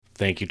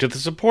Thank you to the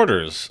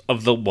supporters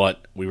of the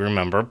What We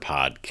Remember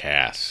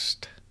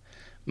podcast.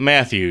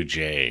 Matthew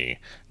J.,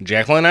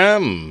 Jacqueline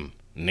M.,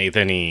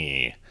 Nathan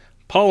E.,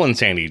 Paul and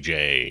Sandy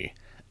J.,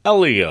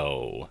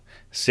 Elio,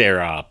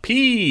 Sarah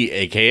P.,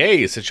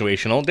 a.k.a.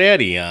 Situational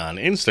Daddy on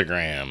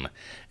Instagram,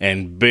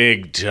 and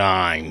Big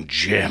Time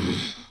Jim.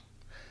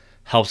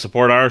 Help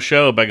support our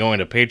show by going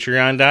to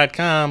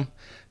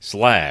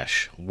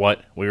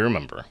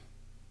patreon.com/whatweremember.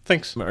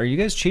 Thanks. Are you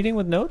guys cheating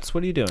with notes?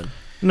 What are you doing?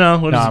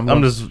 No,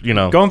 I'm just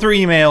going through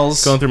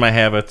emails. Going through my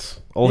habits.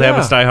 Old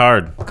habits die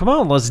hard. Come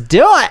on, let's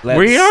do it.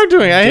 We are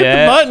doing. I hit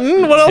the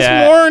button. What else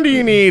more do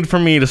you need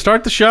from me to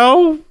start the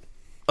show?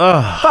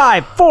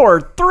 5,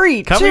 4,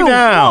 3, Cut 2, me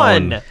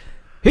down. 1.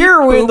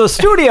 Here in the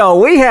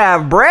studio, we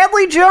have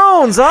Bradley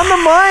Jones on the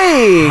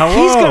mic. Hello.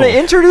 He's going to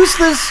introduce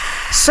this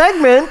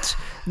segment,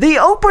 the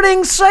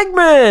opening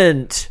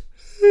segment.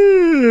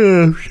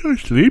 I'm so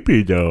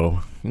sleepy,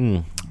 though.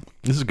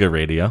 This is good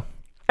radio.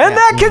 And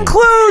that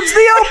concludes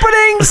the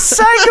opening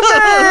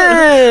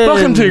segment.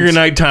 Welcome to your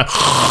nighttime.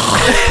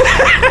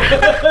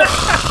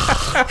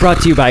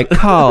 Brought to you by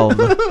Calm,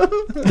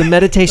 the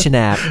meditation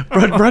app.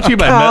 Brought to you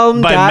by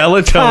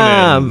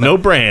Melatonin. No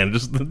brand,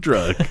 just the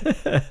drug.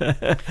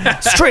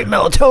 Straight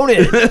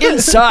melatonin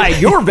inside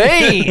your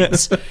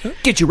veins.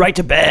 Get you right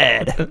to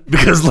bed.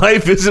 Because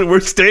life isn't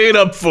worth staying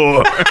up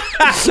for.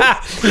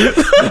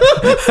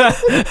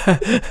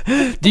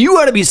 Do you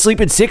want to be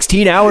sleeping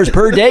 16 hours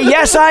per day?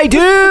 Yes, I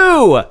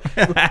do.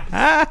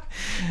 I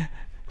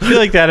feel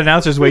like that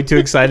announcer's way too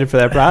excited for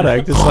that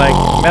product. It's like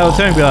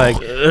melatonin. Be like,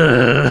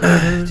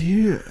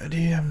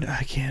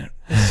 I can't.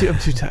 I'm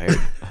too tired.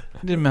 I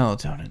did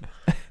melatonin.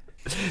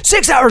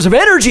 6 hours of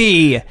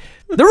energy.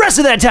 The rest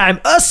of that time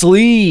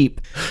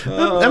asleep.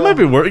 That might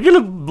be worth. You get a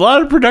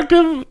lot of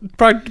productivity.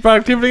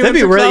 That'd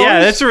be really,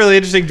 that's a really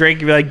interesting drink.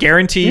 You'd be like,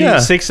 guarantee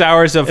 6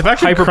 hours of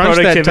hyper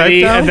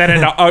productivity, and then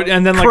like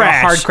a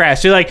hard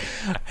crash. You're like,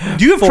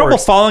 do you have trouble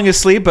falling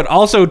asleep, but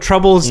also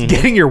troubles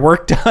getting your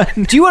work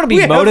done? Do you want to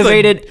be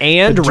motivated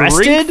and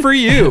rested? Drink for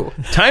you.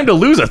 Time to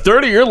lose a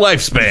third of your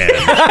lifespan.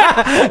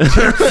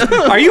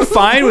 Are you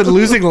fine with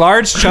losing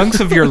large chunks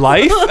of your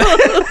life?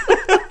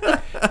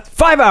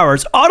 5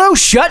 hours auto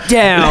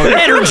shutdown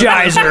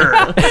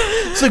Energizer.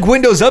 It's like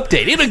Windows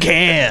Update in a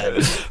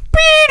can.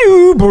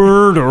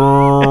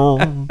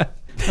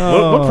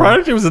 What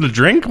product was it? A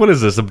drink? What is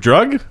this? A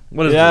drug?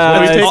 What is this?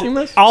 Are we taking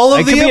this? All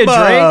of It the could be a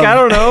above. drink. I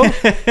don't know.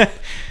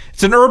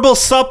 It's an herbal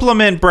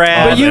supplement,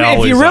 Brad. But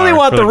if you really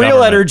want the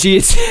real energy,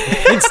 it's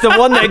the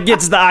one that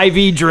gets the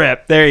IV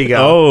drip. There you go.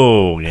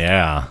 Oh,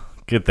 yeah.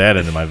 Get that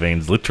into my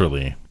veins,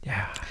 literally.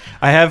 Yeah.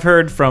 I have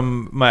heard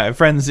from my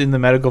friends in the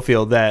medical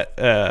field that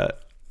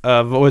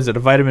what was it, a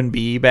vitamin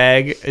B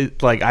bag,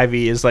 like IV,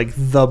 is like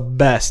the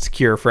best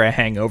cure for a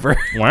hangover.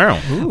 Wow.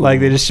 Like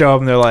they just show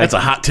up and they're like, that's a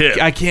hot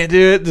tip. I can't do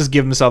it. Just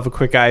give himself a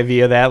quick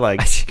IV of that.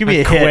 Like, give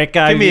me a quick hit.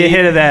 IV. Give me a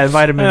hit of that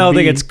vitamin B. I don't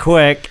think it's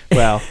quick.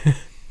 Well,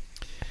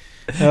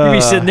 You'd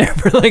be sitting there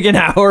for like an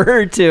hour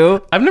or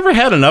two. I've never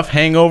had enough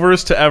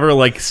hangovers to ever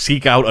like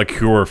seek out a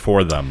cure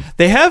for them.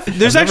 they have.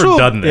 There's I've never actual.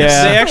 done this.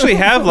 They actually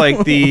have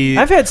like the.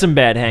 I've had some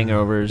bad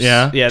hangovers.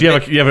 Yeah. Yeah, Do you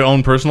have your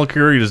own personal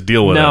cure? Or you just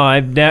deal with it. No, I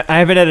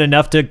haven't had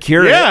enough to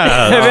cure it.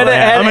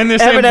 Yeah. I'm in the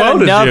same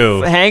boat as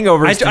you.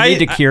 hangovers to need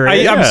to cure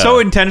it. I'm Yeah. so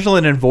intentional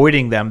in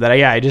avoiding them that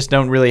I just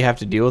don't really have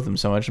to deal with them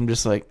so much. I'm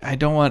just like, I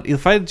don't want.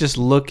 If I just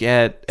look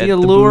at The the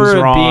allure booze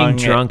of wrong, being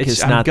drunk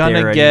is I'm not gonna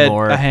there get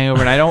anymore. a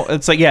hangover, and I don't.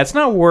 It's like, it's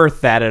not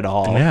worth that at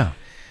all. Yeah.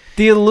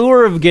 The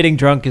allure of getting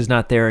drunk is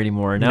not there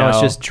anymore. Now it's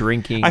No. just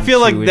drinking. I feel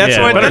like that's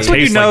Yeah, when but it that's when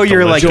you tastes know like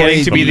you're like delicious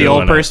getting to be the from old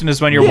doing it. person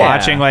is when you're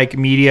watching like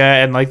media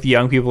and like the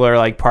young people are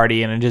like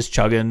partying and just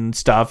chugging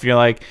stuff. You're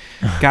like,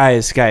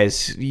 guys,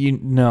 you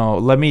know,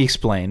 let me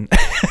explain.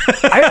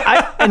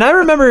 I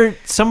remember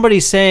somebody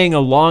saying a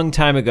long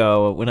time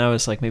ago when I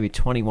was like maybe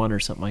 21 or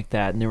something like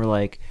that, and they were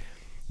like,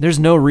 "There's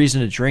no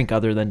reason to drink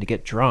other than to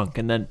get drunk."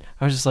 And then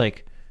I was just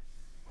like,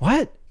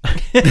 "What?"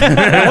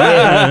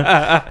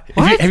 Have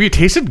you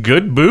tasted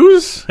good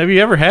booze? Have you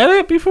ever had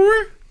it before?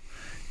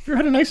 Have you ever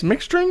had a nice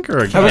mixed drink or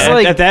a I was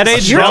like, at that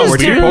age, you're no, just, we're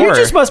too you poor.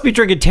 just must be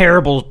drinking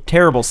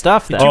terrible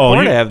stuff then. Oh,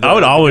 poor to have I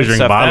would the always good drink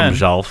stuff bottom then.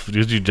 shelf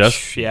because you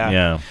just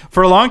Yeah.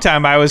 For a long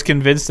time, I was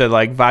convinced that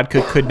like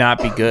vodka could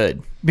not be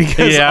good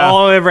because Yeah.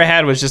 all I ever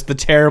had was just the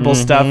terrible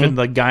stuff in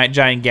the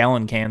giant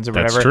gallon cans or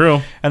That's whatever.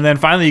 true. And then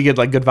finally, you get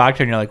like good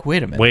vodka, and you're like,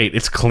 wait a minute, Wait,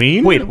 it's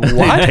clean. Wait,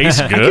 what? It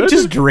tastes I can good.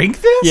 just drink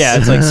this? Yeah,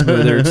 it's like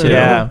smoother too.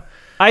 Yeah.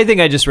 I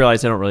think I just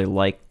realized I don't really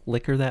like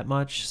liquor that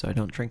much, so I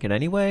don't drink it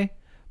anyway.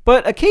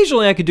 But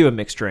occasionally I could do a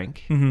mixed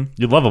drink. You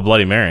love a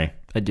Bloody Mary.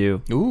 I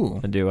do.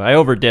 Ooh. I do. I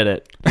overdid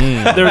it.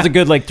 There was a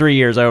good 3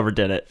 years I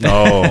overdid it.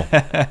 Oh,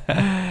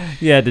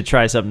 You had to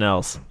try something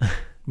else.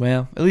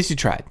 Well, at least you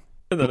tried.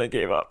 And then I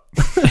gave up.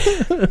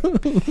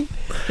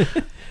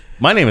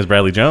 my name is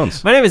Bradley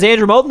Jones, My name is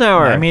Andrew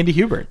Moltenhauer. I'm Andy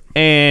Hubert.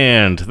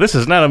 and this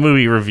is not a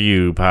movie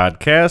review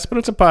podcast, but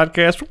it's a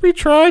podcast where we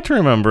try to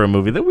remember a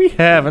movie that we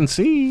haven't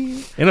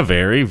seen in a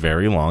very,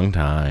 very long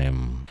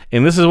time.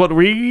 And this is what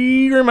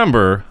we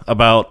remember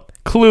about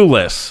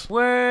Clueless.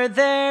 Were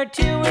there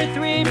 2 or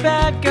 3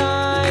 bad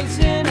guys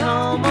in Hollywood?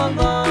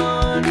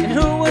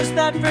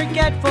 that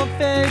forgetful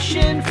fish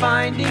in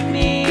Finding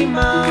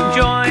Nemo.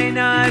 Join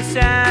us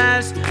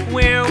as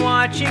we're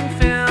watching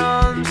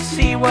films,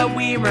 see what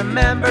we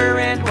remember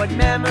and what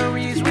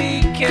memories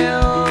we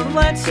kill.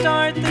 Let's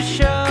start the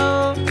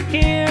show,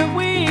 here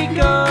we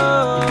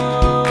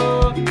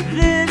go.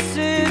 This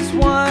is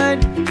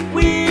what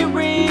we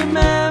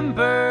remember.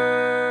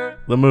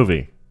 The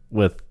movie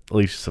with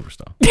Alicia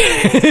Silverstone.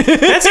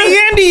 That's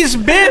Andy's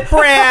bit,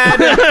 Brad.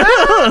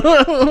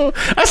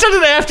 I said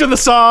it after the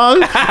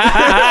song.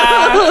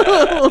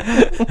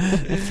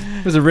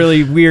 It was a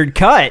really weird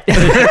cut. You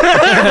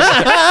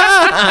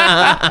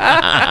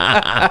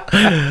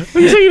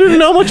say you didn't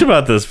know much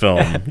about this film.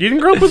 You didn't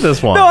grow up with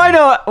this one. No, I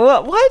know.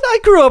 What? I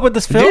grew up with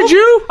this film. Did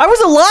you? I was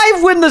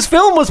alive when this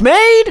film was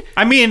made.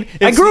 I mean,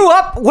 I grew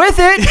up with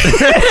it.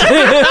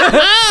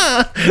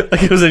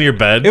 Like it was in your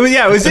bed. It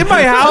was in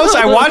my house.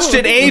 I watched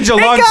it age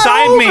alongside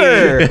me.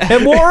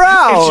 And wore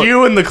out. It's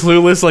you and the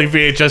Clueless like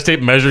VHS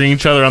tape measuring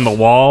each other on the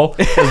wall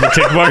as the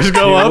tick marks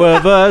go up.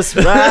 Of us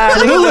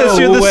Clueless,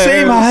 you're the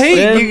same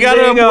height. You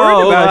gotta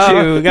worry about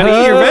you. You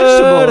gotta eat your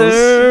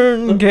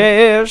vegetables.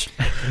 Cash.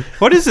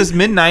 What is this,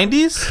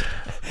 mid-90s?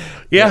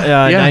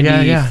 Yeah,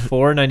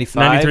 94,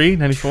 95. 93,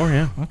 94,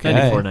 yeah. Okay.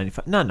 94,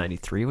 95. Not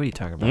 93. What are you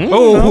talking about?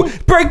 Oh,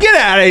 Brett, get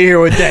out of here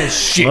with that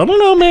shit. I don't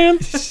know, man.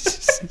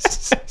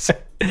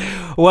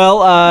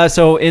 Well,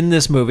 so in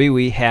this movie,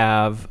 we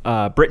have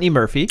Brittany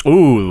Murphy.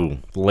 Ooh,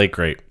 late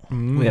great.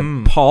 We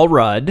have Paul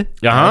Rudd. Uh-huh.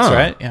 That's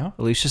right, yeah.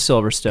 Alicia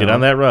Silverstone. Get on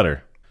that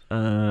rudder.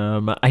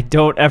 I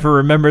don't ever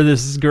remember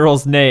this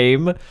girl's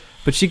name,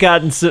 but she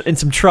got in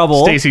some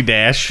trouble. Stacey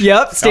Dash.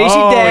 Yep, Stacey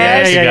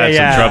Dash. She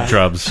got some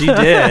trubs. She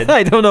did.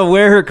 I don't know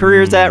where her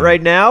career's at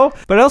right now,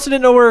 but I also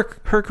didn't know where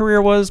her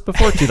career was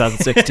before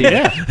 2016.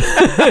 Yeah,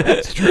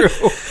 it's true.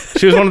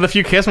 She was one of the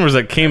few cast members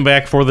that came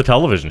back for the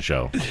television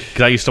show,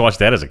 because I used to watch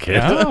that as a kid.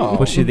 Oh.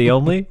 Was she the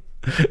only?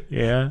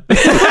 Yeah.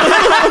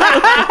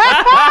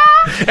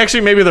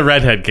 Actually, maybe the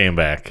redhead came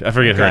back. I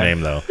forget her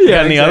name though. Yeah,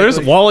 Got any exactly. others?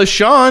 Wallace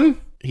Shawn.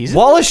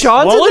 Wallace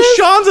Shawn's in this?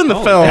 Shawn's in the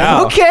film.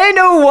 wow. Okay, I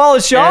know who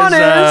Wallace Shawn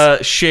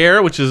is.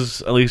 Cher, which is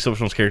Alicia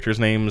Silverstone's character's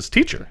name, is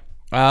teacher.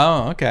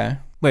 Oh, okay.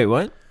 Wait,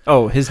 what?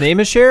 Oh, his name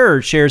is Cher,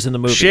 or Cher's in the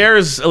movie? Cher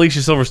is Alicia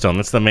Silverstone.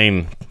 That's the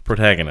main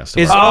protagonist.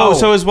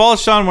 So is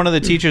Wallace Shawn one of the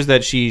teachers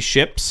that she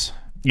ships?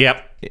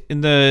 Yep.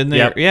 In the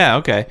Yep. Yeah,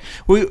 okay.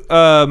 We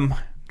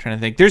trying to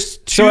think. There's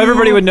two, So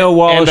everybody would know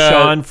Wallace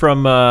Shawn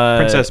from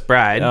Princess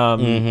Bride. No,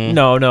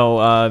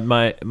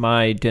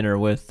 my dinner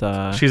with.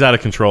 She's out of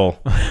control.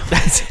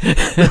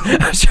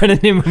 I was trying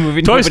to name a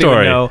movie. Toy nobody Story.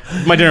 would know.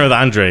 My Dinner with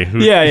Andre. Who,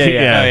 Yeah.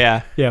 Oh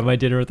yeah. Yeah, My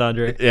Dinner with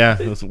Andre.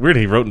 Yeah, it was weird.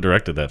 He wrote and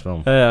directed that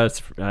film. I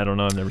don't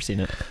know. I've never seen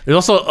it. There's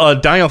also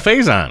Daniel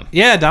Faison.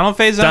 Yeah, Donald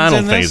Faison's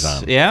in this.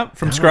 Faison. Yeah,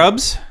 from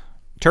Scrubs.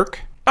 Turk.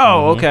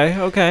 Oh,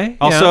 okay.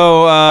 Also,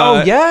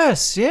 oh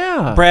yes,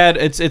 yeah. Brad,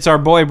 it's our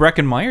boy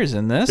Breckin Myers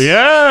in this.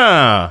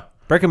 Yeah.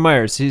 Breckin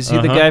Myers. Is he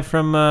the guy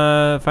from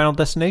Final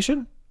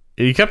Destination?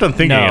 You kept on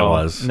thinking it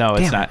was. No,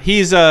 it's Damn. not.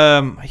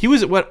 He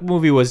was what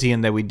movie was he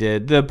in that we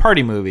did? The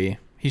party movie.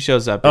 He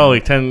shows up. Oh,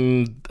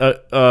 in,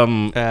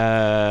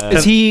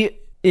 Is he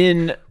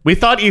in? we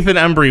thought Ethan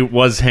Embry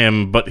was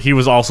him, but he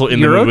was also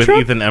in the movie with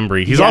Eurotrip? Ethan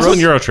Embry. He's also in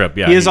Eurotrip.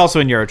 Yeah, he is also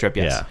in Eurotrip.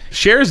 Yes. Yeah.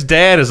 Cher's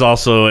dad is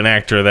also an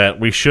actor that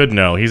we should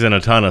know. He's in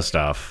a ton of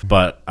stuff,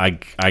 but I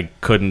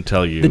couldn't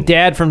tell you. The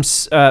dad from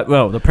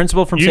the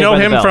principal from. You Saved know by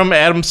the him Bell. from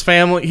Addams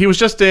Family. He was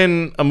just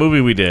in a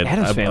movie we did.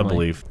 Addams I Family.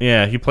 believe.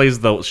 Yeah, he plays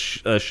the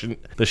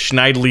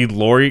Schneidly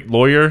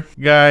lawyer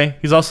guy.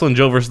 He's also in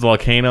Joe versus the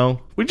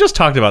Volcano. We just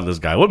talked about this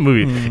guy. What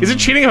movie? Is it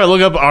cheating if I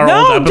look up our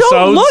old episodes?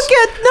 Don't look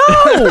at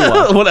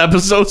no. What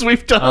episodes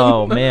we've done?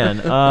 Oh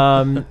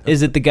man,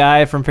 is it the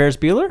guy from Ferris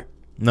Bueller?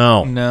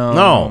 No.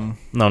 No.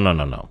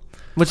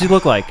 What's he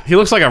look like? He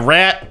looks like a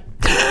rat.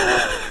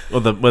 He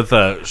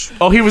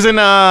was in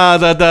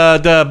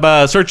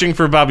the Searching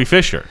for Bobby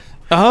Fischer.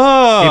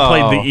 Oh. He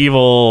played the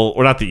evil,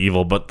 or not the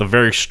evil, but the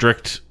very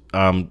strict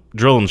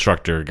drill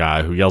instructor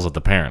guy who yells at the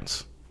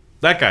parents.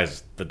 That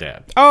guy's the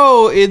dad.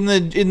 Oh, in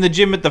the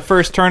gym at the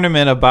first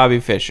tournament of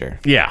Bobby Fischer.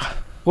 Yeah.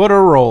 What a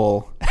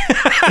role.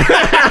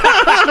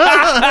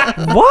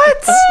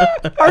 What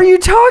are you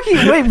talking?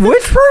 Wait,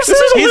 which person?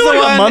 He's the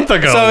like one a month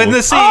ago. So in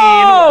the scene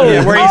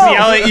where he's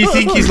yelling, you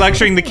think he's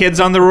lecturing the kids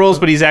on the rules,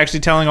 but he's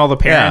actually telling all the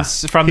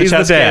parents from the He's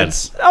chess the dad.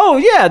 kids. Oh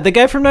yeah, the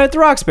guy from Night at the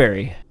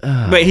Roxbury.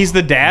 But he's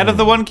the dad of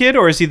the one kid,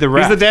 or is he the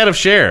ref? He's the dad of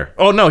Cher.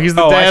 Oh no, he's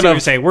the I see dad what of. you're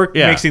saying. We're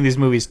mixing these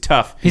movies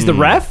tough. He's the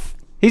ref.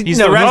 He's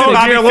the ref of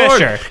Bobby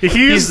Fischer.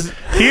 He is the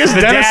Dennis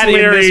dad in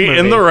this Leary movie.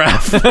 in the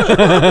ref.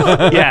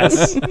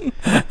 Yes.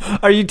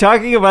 Are you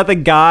talking about the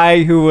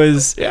guy who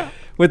was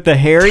with the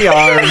hairy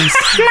arms?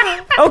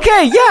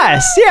 Okay,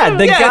 yes, yeah,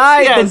 the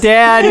guy, the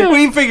dad.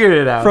 We figured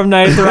it out. From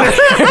Night at the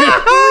Roxbury.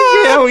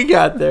 Yeah, we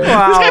got there. This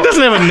guy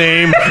doesn't have a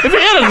name. If he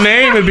had a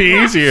name, it'd be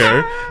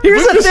easier.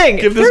 Here's the Just thing.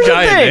 Give this Here's the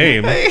guy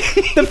a thing. name.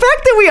 The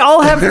fact that we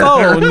all have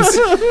phones,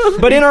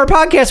 but in our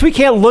podcast we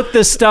can't look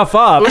this stuff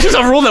up. Which is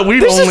a rule that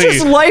we've This only. is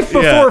just life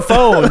before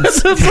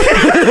phones.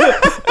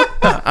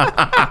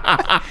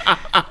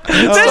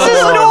 This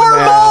is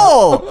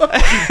normal.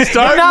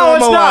 start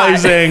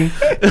normalizing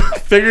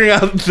figuring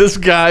out this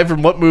guy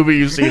from what movie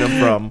you've seen him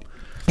from.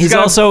 He's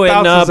also in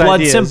Blood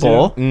ideas,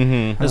 Simple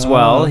as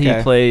well.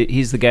 Okay.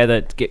 He's the guy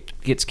that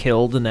gets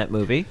killed in that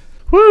movie.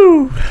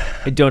 Woo!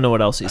 I don't know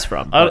what else he's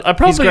from.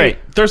 He's great.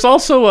 There's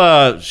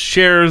also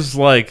Cher's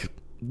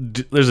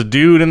there's a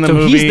dude in the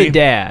movie. He's the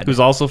dad who's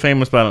also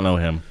famous, but I don't know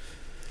him.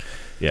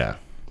 Yeah.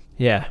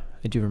 Yeah,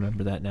 I do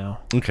remember that now.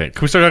 Okay,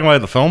 can we start talking about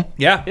the film?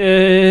 Yeah.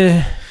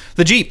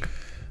 The Jeep.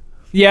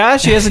 Yeah,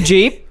 she has a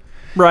Jeep,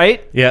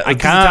 right? Yeah,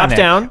 top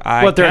down.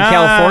 What, they're in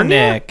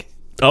California?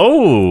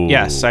 Oh,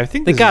 yes, I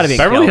think they got to be in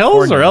Beverly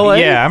California. Hills or LA.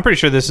 Yeah, I'm pretty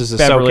sure this is a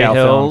Beverly SoCal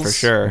Hills. film for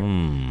sure.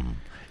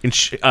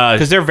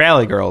 Because they're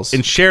Valley Girls.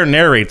 And Cher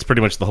narrates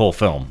pretty much the whole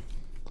film.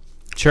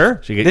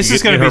 Sure. This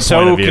is going to be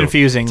so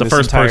confusing this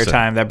entire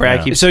time that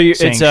Brad keeps saying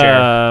Cher.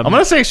 I'm going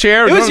to say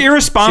Cher. It was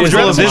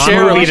irresponsible of this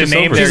movie to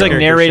name She's like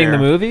narrating Cher. the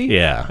movie?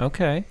 Yeah.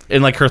 Okay.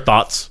 And like her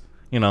thoughts,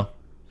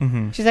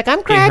 She's like,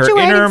 I'm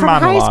graduating from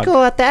high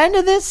school at the end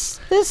of this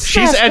She's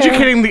semester.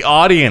 educating the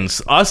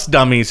audience, us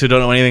dummies who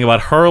don't know anything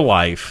about her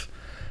life,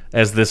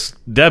 as this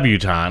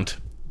debutante.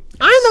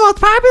 I'm the most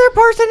popular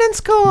person in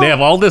school. They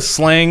have all this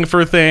slang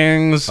for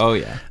things. Oh,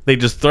 yeah. They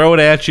just throw it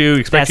at you,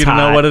 expect That's you to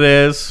know hot. what it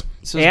is.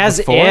 As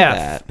if.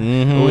 That.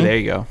 Oh, there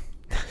you go.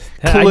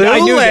 I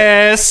knew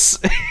that.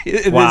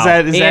 Clueless. Wow. Is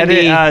that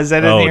it? Is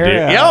that in here?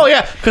 Dude.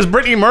 Yeah, because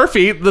Brittany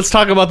Murphy, let's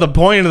talk about the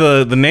point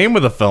of the name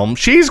of the film.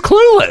 She's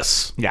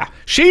clueless. Yeah.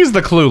 She's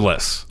the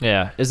clueless.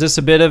 Yeah. Is this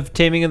a bit of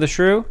Taming of the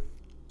Shrew?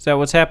 Is that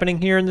what's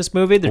happening here in this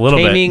movie? They're A little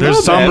bit. taming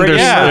There's Brittany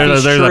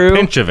there's Murphy's a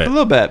pinch of it. A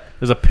little bit.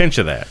 There's a pinch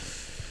of that.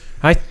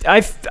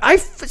 I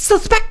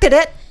suspected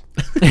it.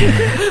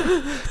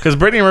 Because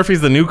Brittany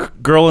Murphy's the new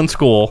girl in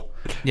school.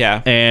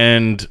 Yeah.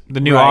 And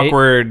the new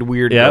awkward,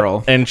 weird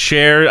girl. And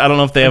Cher, I don't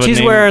know if they have She's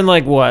a name. wearing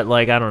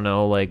I don't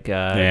know,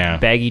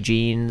 baggy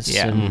jeans.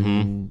 Yeah.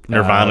 And,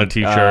 Nirvana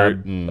t-shirt.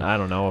 I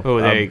don't know. Oh,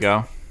 there you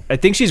go. I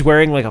think she's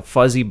wearing like a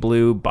fuzzy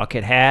blue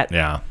bucket hat.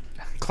 Yeah.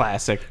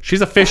 Classic.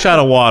 She's a fish out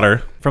of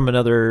water. From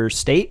another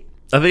state.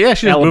 Yeah,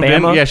 she just moved in.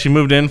 Alabama? Yeah, she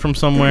moved in from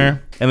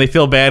somewhere, and they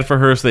feel bad for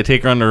her, so they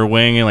take her under her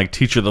wing and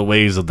teach her the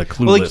ways of the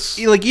clueless.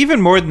 Well, like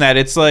even more than that,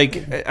 it's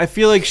like I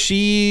feel like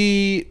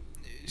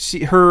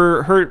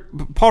her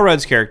Paul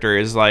Rudd's character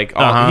is like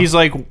he's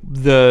like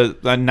the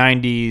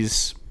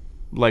 90s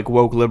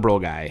woke liberal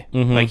guy.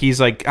 Mm-hmm. Like he's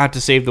got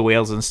to save the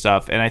whales and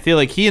stuff, and I feel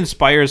like he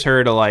inspires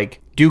her to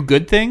do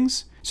good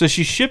things. So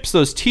she ships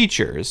those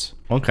teachers.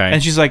 Okay.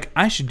 And she's like,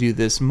 I should do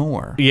this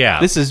more.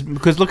 Yeah. This is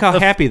because look how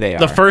happy they are.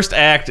 The first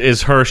act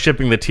is her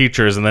shipping the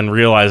teachers and then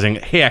realizing,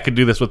 hey, I could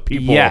do this with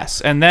people.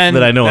 Yes, and then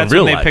that I know that's in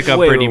real when life. they pick up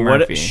Wait, Brittany what,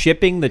 Murphy.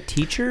 shipping the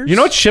teachers? You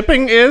know what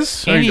shipping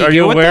is? Andy, are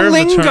you get aware with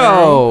the of the term?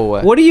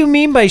 lingo? What do you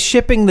mean by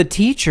shipping the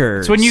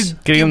teachers? It's when you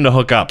Getting them to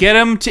hook up. get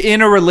them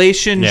in a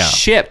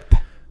relationship,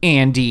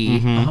 Andy.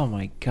 Mm-hmm. Oh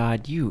my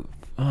God, you.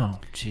 Oh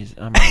jeez,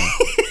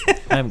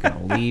 I'm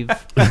gonna leave.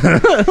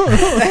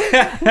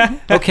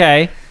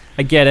 Okay,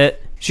 I get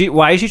it.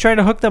 Why is she trying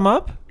to hook them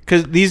up?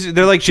 Because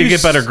they're like She'd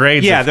get better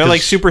grades Yeah, if- they're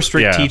 'cause super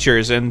strict yeah.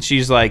 teachers, and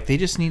she's like, they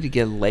just need to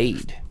get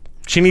laid.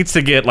 She needs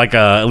to get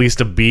at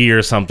least a B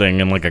or something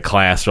in a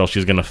class, or else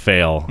she's gonna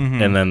fail.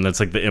 Mm-hmm. And then that's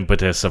the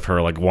impetus of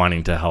her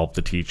wanting to help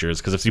the teachers.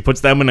 Because if she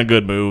puts them in a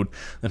good mood,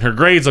 then her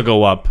grades will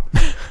go up,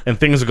 and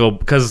things will go.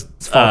 Because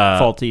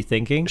Faulty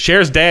thinking.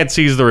 Cher's dad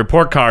sees the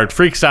report card,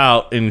 freaks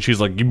out, and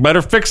she's like, "You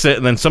better fix it."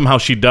 And then somehow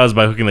she does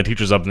by hooking the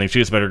teachers up, and she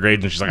gets better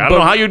grades. And she's like, "I don't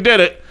know how you did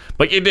it,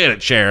 but you did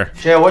it, Cher."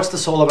 Cher, what's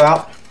this all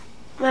about?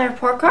 My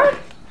report card?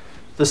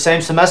 The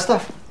same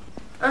semester?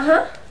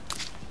 Uh-huh.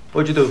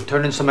 What'd you do,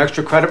 turn in some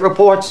extra credit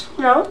reports?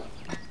 No.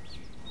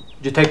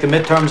 Did you take the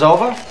midterms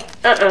over?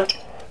 Uh-uh.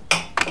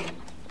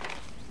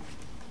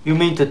 You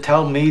mean to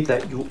tell me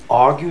that you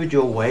argued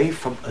your way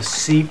from a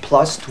C+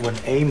 to an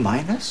A-?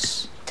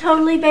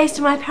 Totally based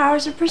on my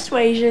powers of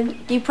persuasion.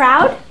 You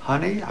proud?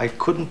 Honey, I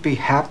couldn't be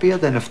happier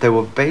than if they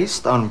were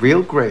based on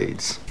real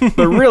grades.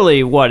 But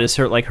really, what is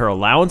her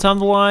allowance on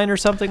the line or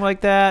something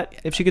like that?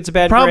 If she gets a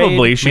bad Probably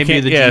grade? she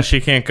can't. Yeah,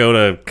 she can't go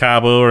to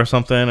Cabo or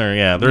something.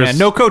 Or there's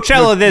no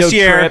Coachella this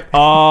year. Trip.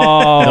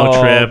 Oh,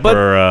 no trip but,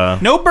 or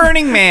no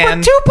Burning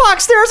Man.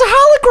 Tupac's there's a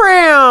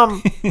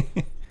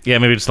hologram. yeah,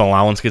 maybe just the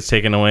allowance gets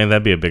taken away.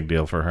 That'd be a big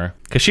deal for her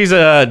because she's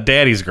a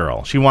daddy's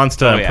girl. She wants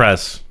to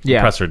impress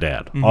her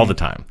dad all the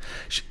time.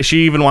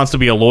 She even wants to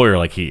be a lawyer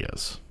like he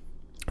is.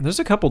 There's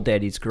a couple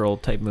Daddy's Girl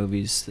type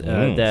movies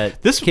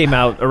that came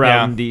out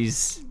around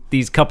these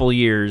couple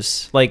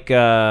years, like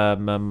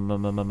 10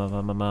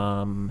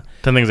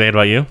 Things I Hate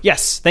About You.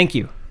 Yes, thank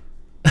you.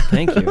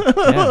 Thank you.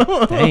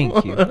 Yeah,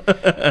 thank you.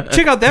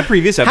 Check out that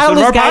previous episode How of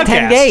this our guy podcast.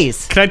 10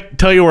 days? Can I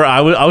tell you where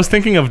I was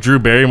thinking of Drew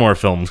Barrymore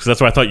films because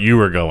that's where I thought you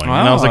were going. And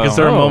I was like, is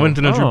there a moment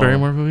in a Drew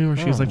Barrymore movie where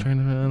she's trying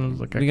to? I was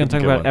like, Are we gonna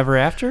talk about Ever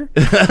After?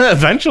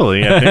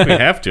 Eventually, I think we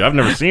have to. I've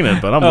never seen it,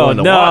 but I'm willing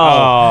to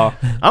watch.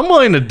 Oh, I'm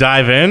willing to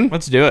dive in.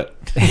 let's do it.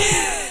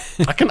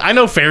 I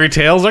know fairy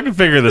tales. I can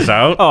figure this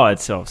out. Oh,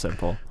 it's so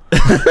simple.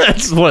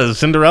 It's, what is it,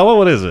 Cinderella?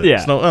 What is it?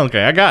 Yeah.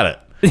 Okay, I got it.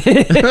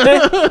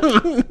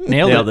 Nailed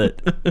Nailed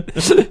it.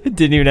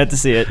 Didn't even have to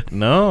see it.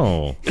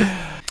 No.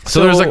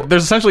 So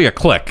there's essentially a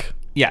clique.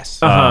 Yes.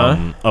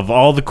 Of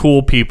all the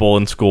cool people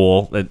in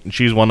school, that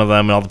she's one of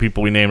them, and all the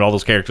people we named, all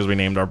those characters we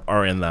named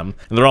are in them.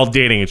 And they're all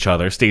dating each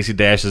other. Stacey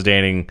Dash is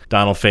dating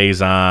Donald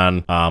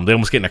Faison. They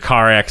almost get in a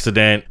car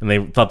accident, and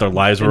they thought their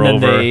lives were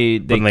over. They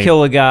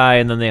kill a guy,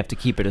 and then they have to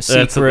keep it a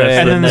secret.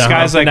 And then this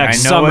guy's like, I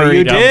know what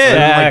you did.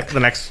 Like, the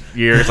next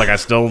year, it's like, I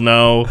still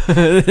know.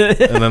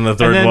 And then the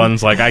third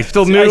one's like, I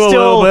still knew a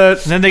little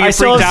bit. And then they get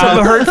freaked out.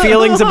 Some hurt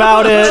feelings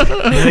about it.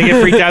 And then they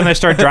get freaked out, and they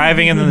start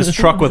driving, and then this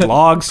truck with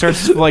logs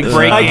starts like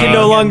breaking. I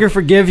can no longer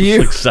forgive you.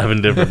 It's like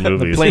 7 different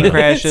movies. The plane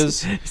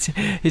crashes.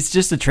 It's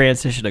just a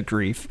transition of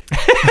grief.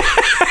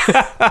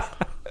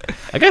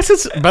 I guess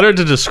it's better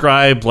to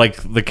describe like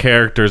the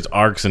characters'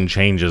 arcs and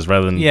changes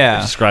rather than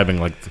describing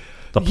like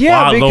the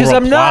plot, the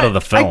overall plot of the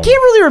film. I can't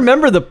really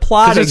remember the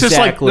plot it's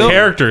exactly. Just like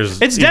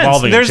characters it's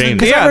evolving and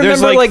changing. I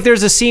remember like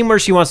there's a scene where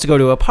she wants to go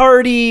to a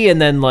party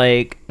and then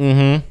like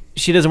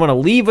she doesn't want to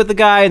leave with the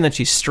guy, and then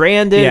she's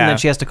stranded, and then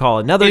she has to call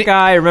another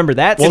guy. I remember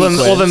that. Well,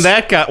 then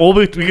that guy. Well,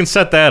 we can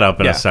set that up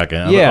in a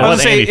second. Yeah, I'll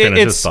let Andy finish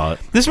his thought.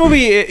 This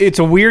movie, it's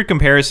a weird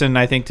comparison,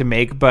 I think, to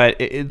make, but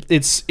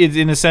it's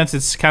in a sense,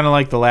 it's kind of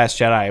like The Last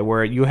Jedi,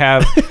 where you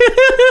have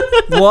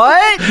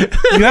what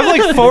you have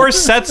like 4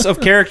 sets of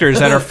characters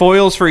that are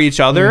foils for each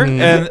other,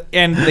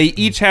 and they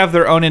each have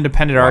their own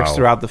independent arcs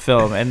throughout the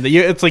film, and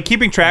it's like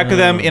keeping track of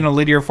them in a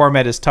linear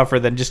format is tougher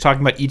than just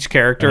talking about each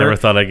character. I never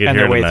thought I'd get and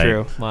here their way tonight.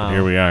 through. Wow.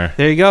 Here we are.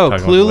 There you go.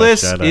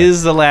 Clueless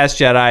is The Last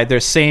Jedi.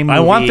 They're same movie. I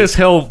want this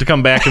hill to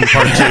come back in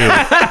part 2. You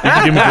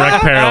can give me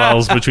direct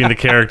parallels between the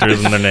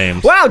characters and their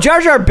names. Wow,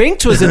 Jar Jar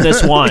Binks was in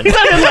this one. He's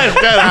not in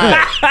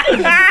Last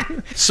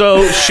Jedi.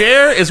 So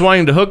Cher is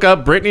wanting to hook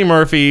up Brittany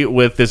Murphy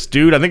with this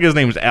dude. I think his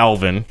name's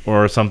Alvin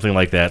or something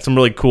like that. Some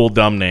really cool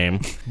dumb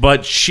name.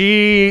 But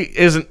she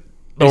isn't.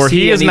 Or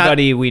he is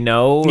anybody we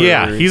know?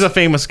 Yeah, he's a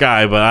famous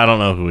guy, but I don't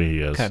know who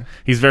he is. Okay.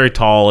 He's very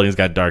tall and he's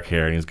got dark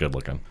hair and he's good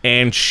looking.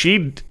 And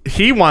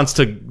he wants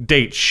to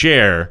date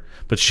Cher,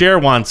 but Cher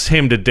wants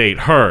him to date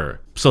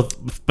her.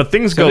 But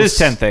things go. It is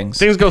 10 things.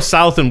 Things go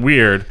south and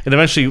weird, and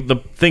eventually the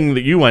thing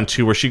that you went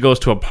to, where she goes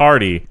to a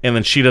party and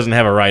then she doesn't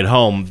have a ride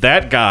home.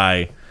 That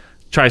guy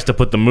tries to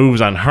put the moves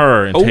on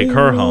her and take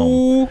her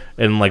home,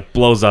 and like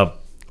blows up.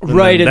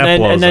 Right,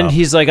 and then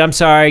he's like, "I'm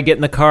sorry, get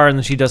in the car," and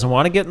then she doesn't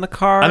want to get in the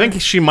car. I think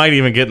she might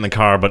even get in the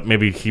car, but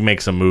maybe he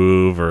makes a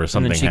move or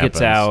something. And then she happens.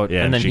 gets out,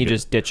 and then he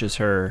just ditches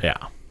her. Yeah,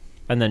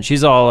 and then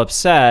she's all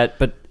upset.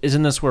 But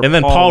isn't this where? And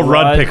then Paul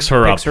Rudd picks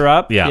her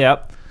up. Yeah.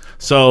 Yep.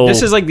 So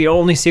this is like the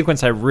only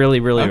sequence I really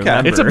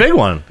remember. It's a big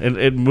one.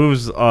 It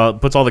moves,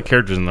 puts all the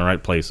characters in the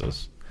right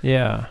places.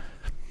 Yeah.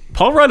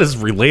 Paul Rudd is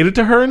related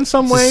to her in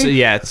some way.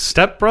 It's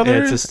stepbrother.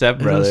 Yeah, it's a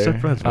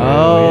stepbrother.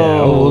 Oh,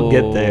 yeah, we'll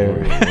get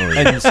there.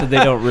 And so they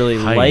don't really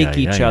like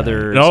each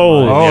other.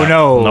 No,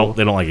 no,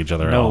 they don't like each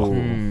other at all.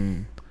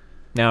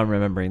 Now I'm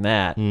remembering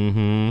that.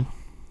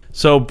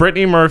 So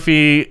Brittany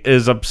Murphy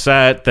is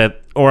upset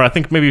that, or I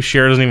think maybe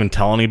Cher doesn't even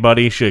tell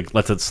anybody. She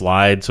lets it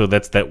slide. So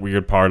that's that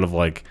weird part of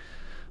like,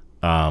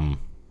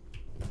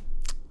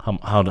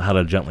 how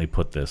to gently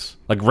put this,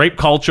 like rape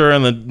culture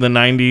in the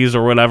 90s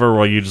or whatever,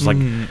 where you just like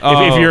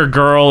if you're a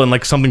girl and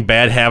like something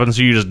bad happens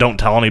to you, you just don't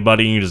tell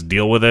anybody and you just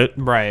deal with it,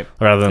 right?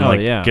 Rather than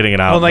getting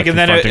it out. Well, like and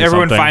then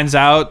everyone finds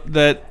out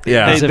that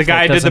the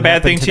guy did the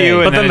bad thing to you,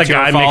 but and then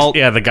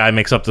the guy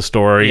makes up the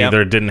story.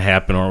 Either it didn't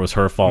happen or it was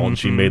her fault and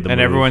she made the move.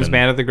 And everyone's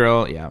mad at the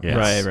girl.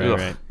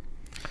 Right.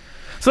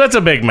 So that's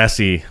a big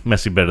messy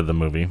bit of the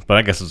movie, but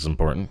I guess it's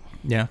important.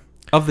 Yeah.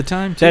 Of the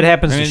time, too. That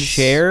happens to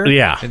Cher?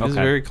 Yeah. It is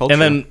very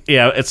cultural. And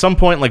then, at some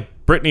point, like,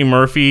 Brittany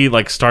Murphy,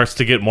 like, starts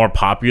to get more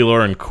popular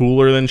and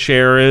cooler than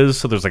Cher is,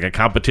 so there's, like, a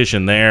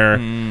competition there.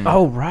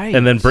 Oh, right.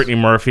 And then Brittany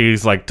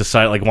Murphy's, like,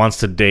 wants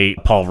to date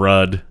Paul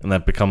Rudd, and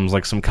that becomes,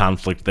 like, some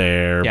conflict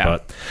there. Yeah.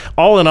 But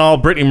all in all,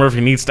 Brittany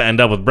Murphy needs to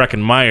end up with Breckin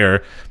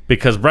Meyer,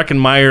 because Breckin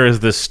Meyer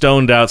is this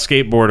stoned-out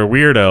skateboarder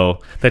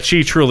weirdo that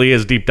she truly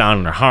is deep down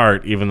in her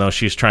heart, even though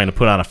she's trying to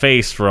put on a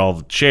face for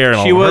all Cher and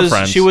all her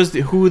friends. She was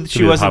who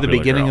she was at the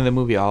beginning of the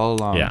movie all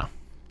along. Yeah.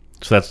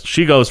 So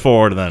she goes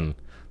forward, and then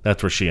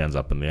that's where she ends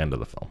up in the end of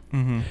the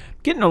film.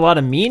 Getting a lot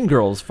of Mean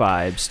Girls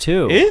vibes,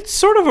 too. It's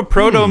sort of a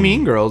proto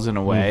Mean Girls in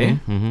a way.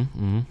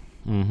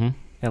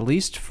 At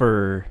least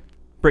for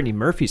Brittany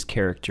Murphy's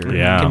character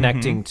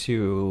connecting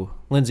to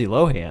Lindsay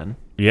Lohan.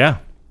 Yeah.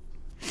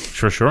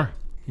 Sure.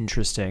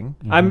 Interesting.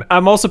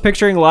 I'm also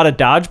picturing a lot of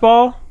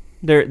dodgeball.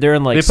 They're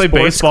in like they play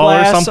sports baseball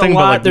class or something. A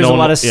lot. But like there's a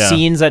lot of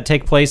scenes that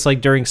take place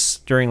like during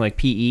like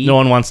PE. No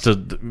one wants to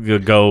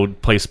go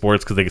play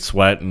sports because they get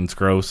sweat and it's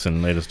gross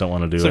and they just don't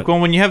want to do it. Like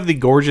when you have the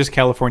gorgeous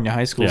California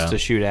high schools to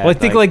shoot at. Well, I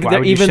think like why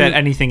would you set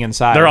anything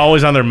inside. They're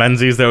always on their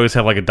Menzies. They always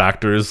have like a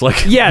doctor's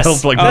like yes.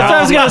 Help, like, that's what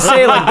I was gonna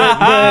say.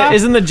 Like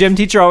isn't the gym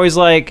teacher always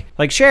like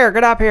Cher,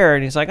 get up here,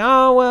 and he's like,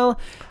 oh well.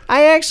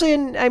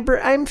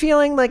 I'm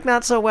feeling like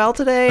not so well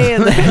today,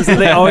 and so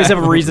they always have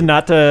a reason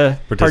not to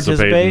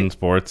participate in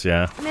sports.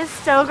 Yeah. Miss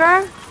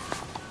Stoger,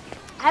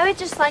 I would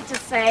just like to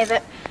say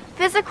that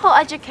physical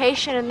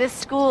education in this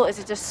school is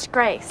a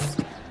disgrace.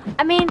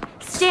 I mean,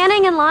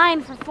 standing in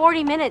line for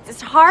 40 minutes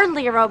is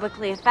hardly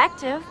aerobically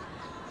effective.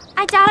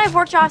 I doubt I've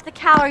worked off the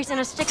calories in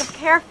a stick of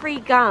Carefree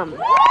gum.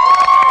 Well,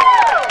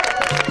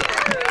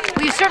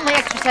 you certainly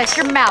exercised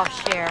your mouth,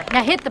 Cher.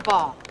 Now hit the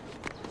ball.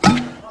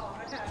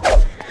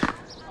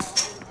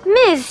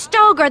 Ms.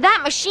 Stoger,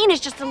 that machine is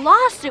just a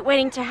lawsuit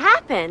waiting to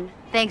happen.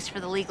 Thanks for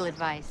the legal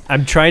advice.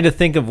 I'm trying to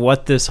think of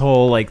what this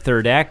whole like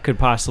third act could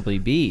possibly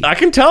be. I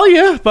can tell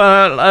you,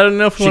 but I don't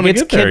know if we want to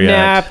get there yet. She gets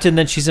kidnapped, and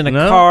then she's in a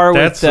car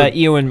with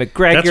Ewan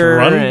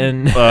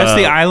McGregor. That's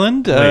the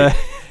island.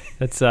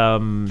 That's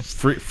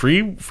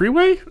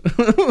freeway.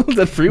 Is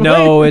that freeway?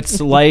 No, it's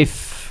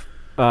Life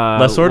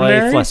Less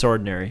Ordinary. Life Less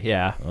Ordinary.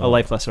 Yeah, A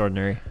Life Less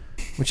Ordinary,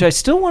 which I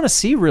still want to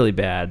see really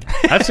bad.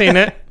 I've seen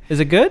it. Is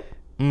it good?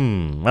 I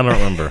don't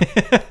remember.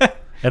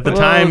 At the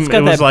time, it's got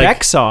it was that like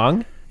Beck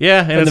song.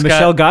 Yeah, and the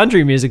Michelle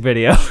Gondry music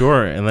video.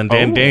 Sure, and then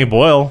Danny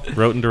Boyle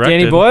wrote and directed.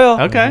 Danny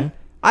Boyle. Okay. Mm-hmm.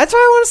 That's why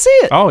I want to see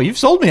it. Oh, you've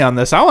sold me on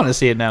this. I want to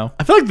see it now.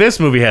 I feel like this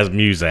movie has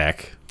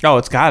music. Oh,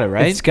 it's got it,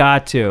 right? It's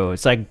got to.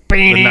 It's like the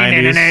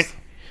 90s.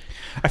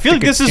 I feel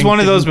like this is one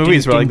of those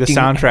movies where like the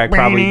soundtrack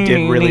probably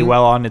did really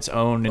well on its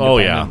own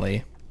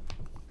independently.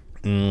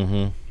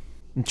 I'm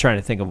trying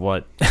to think of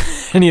what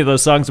any of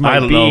those songs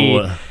might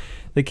be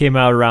that came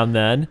out around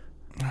then.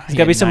 There's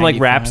got to be some like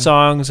rap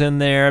songs in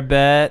there, I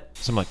bet.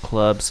 Some like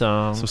club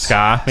songs. Some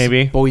ska,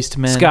 maybe. Boys to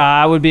Men.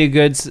 Ska would be a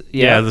good...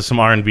 Yeah, there's some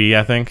R&B,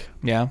 I think.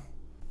 Yeah.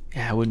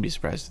 Yeah, I wouldn't be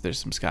surprised if there's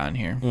some ska in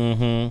here.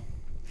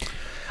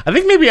 I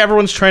think maybe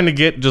everyone's trying to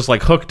get just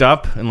like hooked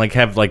up and like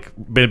have like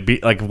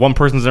be like one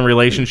person's in a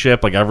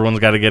relationship, like everyone's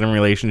got to get in a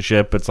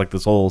relationship. It's like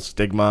this whole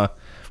stigma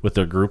with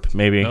their group,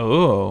 maybe.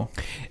 Oh.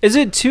 Is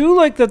it too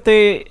like that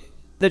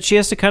she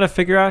has to kind of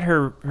figure out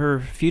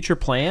her future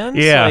plans?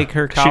 Yeah. Like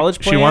her college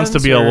plans? She wants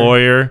to be a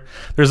lawyer.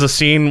 There's a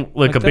scene,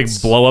 like a big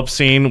blow-up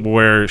scene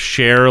where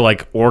Cher,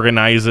 like,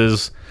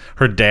 organizes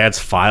her dad's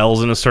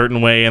files in a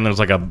certain way, and there's,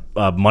 like,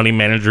 a money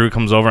manager who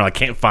comes over and, like,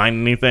 can't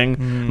find anything,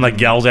 and, like,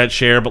 yells at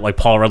Cher, but, like,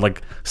 Paul Rudd,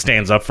 like,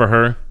 stands up for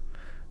her.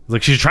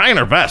 Like, she's trying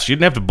her best. She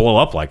didn't have to blow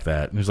up like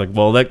that. And he's like,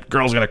 well, that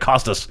girl's going to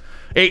cost us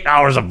 8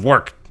 hours of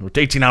work,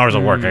 18 hours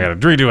of work. I got to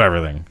redo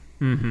everything.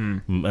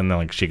 And then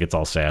like she gets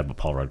all sad, but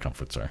Paul Rudd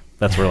comforts her.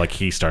 That's where like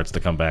he starts to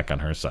come back on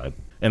her side,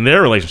 and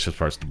their relationship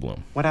starts to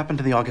bloom. What happened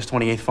to the August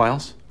 28th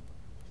files?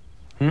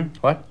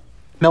 What?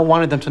 Mel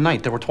wanted them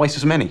tonight. There were twice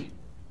as many.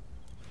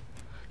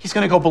 He's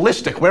gonna go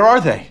ballistic. Where are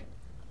they?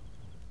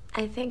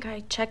 I think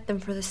I checked them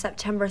for the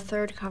September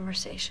 3rd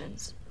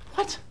conversations.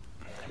 What?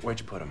 Where'd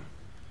you put them?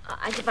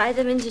 I divided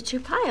them into 2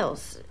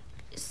 piles.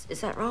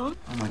 Is that wrong?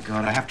 Oh my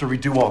God, I have to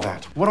redo all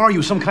that. What are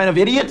you, some kind of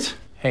idiot?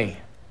 Hey.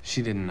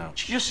 She didn't know.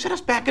 She just set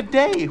us back a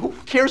day. Who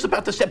cares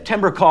about the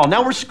September call?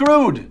 Now we're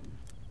screwed.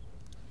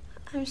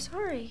 I'm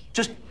sorry.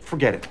 Just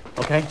forget it,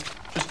 okay?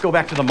 Just go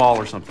back to the mall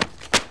or something.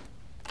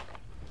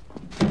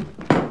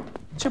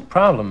 What's your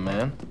problem,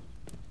 man?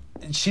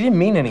 She didn't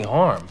mean any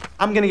harm.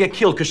 I'm gonna get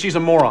killed because she's a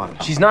moron.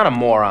 She's not a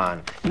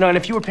moron. You know, and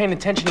if you were paying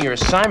attention to your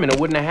assignment, it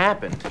wouldn't have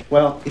happened.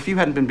 Well, if you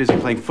hadn't been busy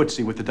playing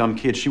footsie with the dumb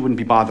kids, she wouldn't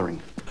be bothering.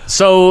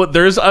 So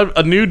there's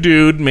a new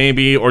dude,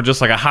 maybe, or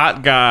just like a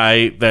hot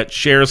guy that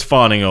Cher's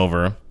fawning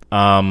over.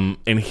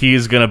 And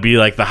he's gonna be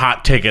like the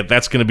hot ticket.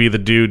 That's gonna be the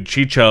dude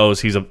she chose.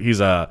 He's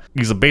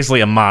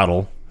basically a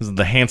model. This is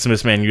the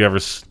handsomest man you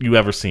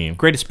ever seen.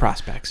 Greatest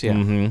prospects,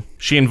 yeah.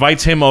 She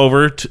invites him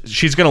over.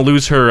 She's gonna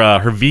lose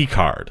her V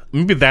card.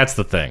 Maybe that's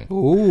the thing.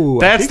 Ooh,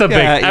 that's the big.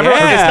 It's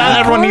not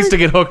everyone needs to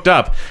get hooked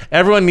up.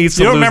 Everyone needs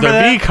to lose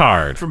their V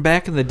card from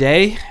back in the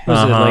day.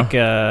 Was it like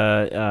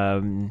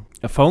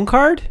a phone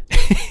card,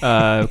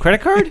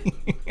 credit card?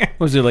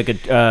 Was it like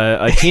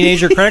a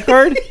teenager credit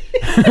card?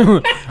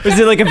 Was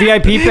it like a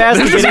VIP pass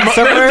to get in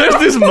somewhere? There's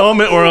this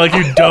moment where like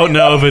you don't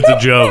know if it's a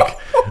joke.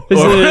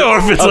 Or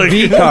if it's like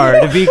V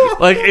card,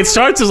 like it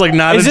starts as like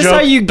not a joke. Is this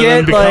how you get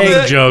and then like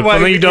becomes a joke? But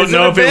then you don't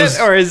know if it was,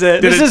 or is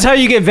it? This is how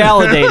you get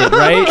validated,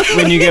 right?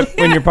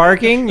 when you're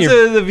parking, is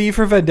the V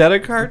for Vendetta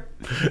card.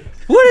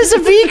 What is a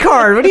V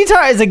card? What are you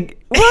talking? Is a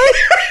what?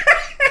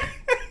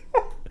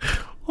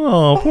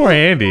 Oh, poor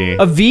Andy.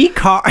 A V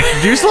card.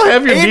 Do you still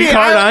have your Andy, V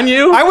card on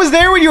you? I was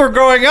there when you were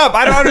growing up.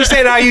 I don't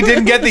understand how you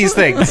didn't get these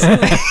things.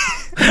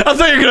 I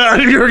thought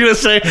you were gonna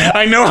say,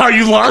 I know how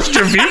you lost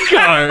your V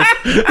card.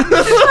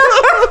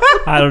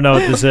 I don't know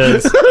what this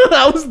is.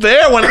 I was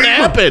there when it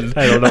happened.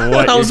 I don't know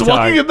what I was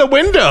looking at the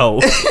window.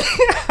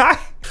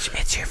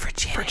 It's your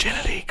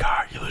virginity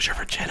card. You lose your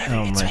virginity.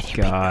 Oh my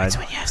God. It's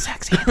when you have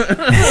sex.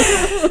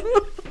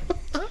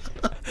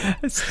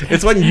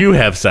 It's when you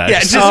have sex. Yeah,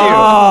 just you.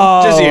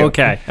 Just you.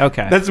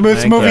 Okay.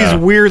 This movie's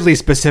weirdly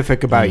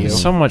specific about you.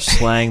 So much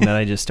slang that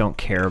I just don't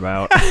care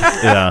about.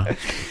 Yeah.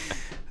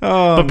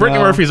 But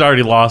Brittany Murphy's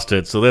already lost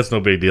it, so that's no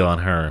big deal on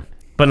her.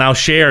 But now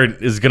Cher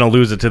is going to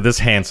lose it to this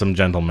handsome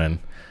gentleman.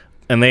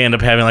 And they end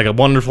up having like a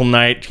wonderful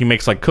night. He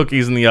makes like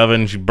cookies in the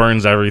oven. She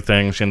burns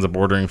everything. She ends up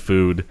ordering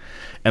food.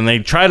 And they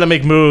try to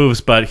make moves,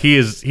 but he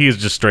is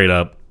just straight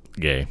up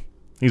gay.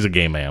 He's a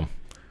gay man.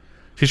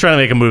 She's trying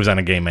to make moves on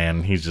a gay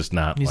man. He's just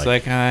not. He's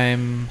like,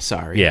 I'm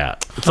sorry. Yeah.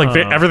 It's like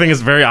everything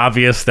is very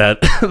obvious that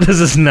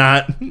this is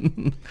not,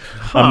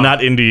 I'm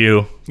not into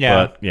you.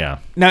 Yeah. But yeah.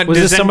 Now, was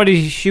this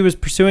somebody she was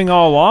pursuing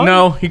all along?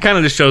 No, he kind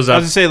of just shows up. I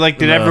was going to say, like,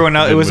 did everyone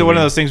else, was it one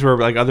of those things where,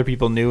 like, other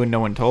people knew and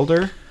no one told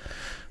her?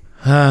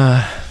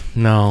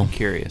 No. I'm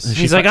curious.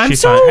 She's like, I'm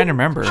trying to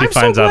remember. She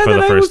finds out for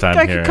the first time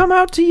I here. could come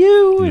out to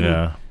you.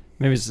 Yeah.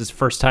 Maybe it's his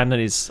first time that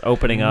he's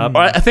opening up.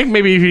 I think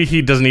maybe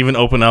he doesn't even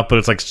open up, but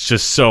it's like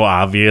just so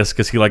obvious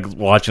because he like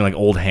watching like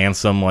old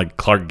handsome like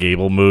Clark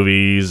Gable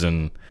movies,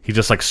 and he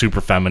just like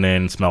super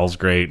feminine, smells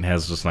great, and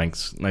has just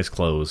nice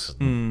clothes.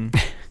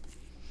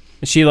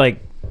 Is she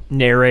like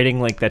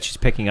narrating like that she's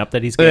picking up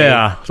that he's gay?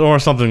 Yeah, or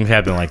something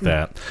happened like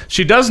that.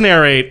 She does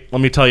narrate. Let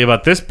me tell you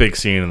about this big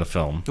scene in the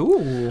film.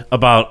 Ooh.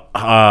 About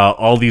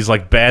all these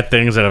like bad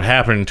things that have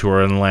happened to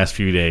her in the last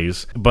few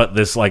days. But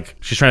this like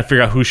she's trying to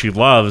figure out who she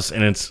loves,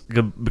 and it's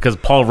because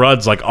Paul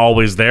Rudd's like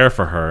always there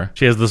for her.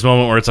 She has this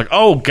moment where it's like,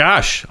 oh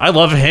gosh, I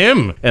love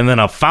him, and then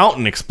a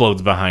fountain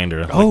explodes behind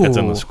her. Like that's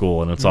in the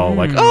school, and it's all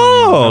like,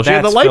 oh, she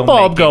had the light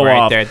bulb go right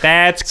off. There.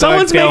 That's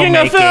someone's making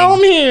a film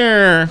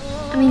here.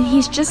 I mean,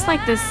 he's just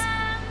like this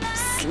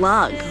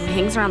slug who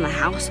hangs around the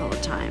house all the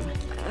time.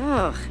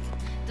 Ugh.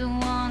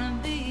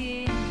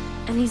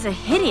 And he's a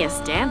hideous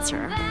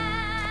dancer.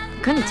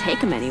 Couldn't take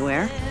him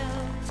anywhere.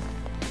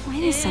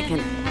 Wait a second.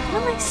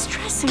 What am I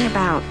stressing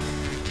about?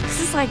 This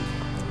is like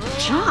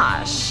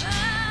Josh.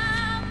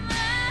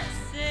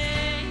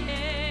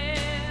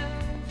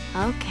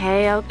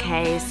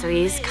 Okay, so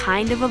he's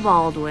kind of a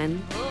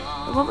Baldwin.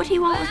 But what would he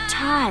want with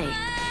Ty?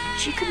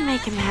 She could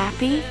make him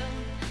happy.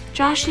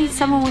 Josh needs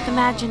someone with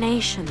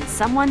imagination,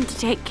 someone to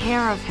take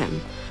care of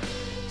him,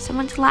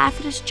 someone to laugh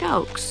at his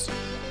jokes,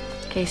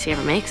 in case he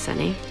ever makes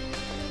any.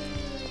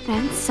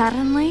 Then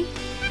suddenly,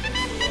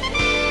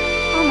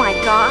 oh my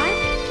God,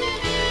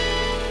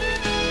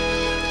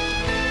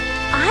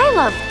 I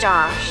love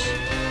Josh.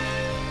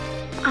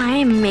 I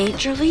am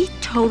majorly,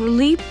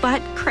 totally,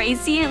 but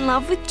crazy in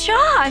love with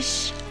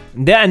Josh.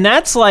 And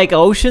that's like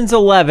Ocean's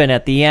 11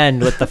 at the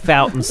end with the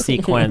fountain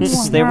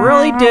sequence. They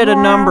really did a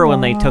number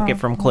when they took it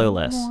from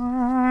Clueless.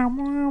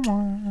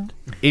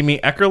 Amy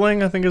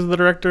Eckerling, I think, is the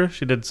director.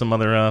 She did some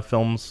other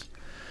films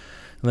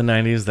in the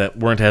 90s that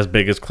weren't as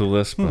big as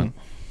Clueless. But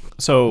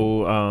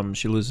So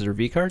she loses her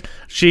V card?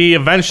 She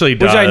eventually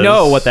does. Which I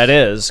know what that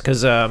is,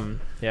 because,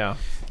 yeah.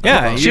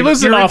 Yeah, she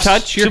loses it off.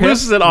 She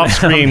loses it off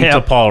screen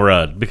to Paul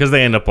Rudd because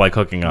they end up like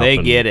hooking up. They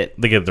get it.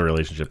 They get the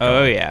relationship going.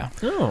 Oh yeah.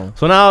 Oh.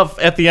 So now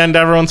at the end,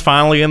 everyone's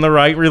finally in the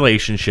right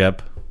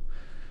relationship,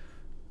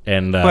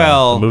 and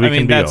the movie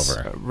can be that's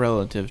over. A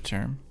relative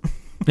term.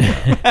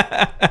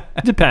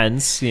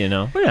 Depends, you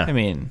know. Yeah. I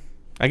mean,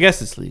 I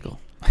guess it's legal.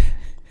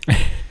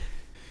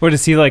 What,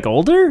 is he like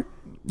older?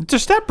 It's her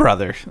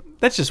stepbrother.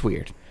 That's just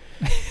weird.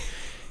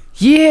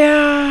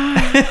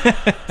 Yeah.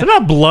 They're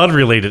not blood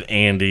related,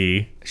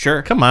 Andy.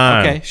 Sure. Come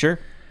on. Okay, sure.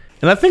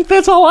 And I think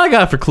that's all I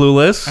got for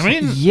Clueless. I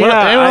mean, anyone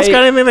else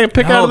got anything to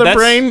pick out of the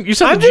brain? You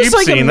said I'm the Jeep just,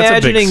 like, scene.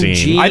 That's a big scene.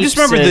 Jeeps I just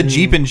remember the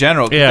Jeep in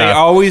general. Yeah. They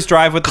always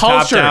drive with the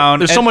Culture. top down.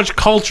 There's so much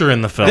culture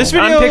in the film. This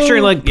video, I'm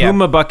picturing like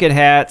Puma bucket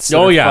hats. that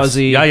are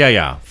fuzzy.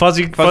 Yeah.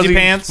 Fuzzy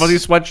pants. Fuzzy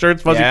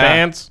sweatshirts, fuzzy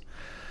pants.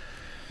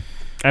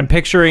 I'm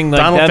picturing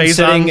like Donald them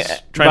sitting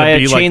Faison's by trying a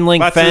to be chain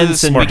link lots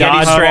fence of and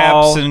spaghetti dodgeball.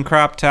 straps and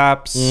crop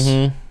tops.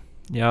 Mm-hmm.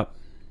 Yep.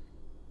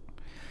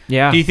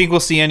 Yeah. Do you think we'll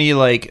see any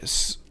like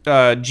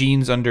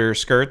jeans under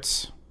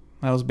skirts?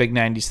 That was a big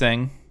 90s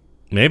thing.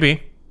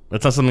 Maybe.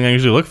 That's not something I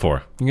usually look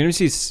for. You're going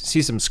to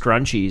see some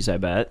scrunchies, I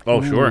bet.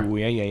 Oh, sure. Ooh,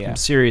 yeah. Some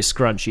serious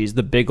scrunchies,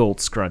 the big old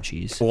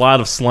scrunchies. A lot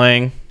of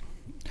slang.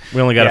 We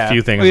only got a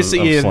few things of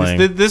slang.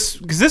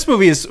 Because this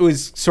movie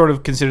was sort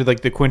of considered like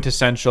the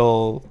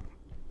quintessential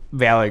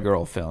Valley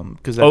Girl film.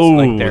 Because that's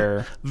like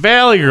their...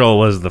 Valley Girl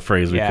was the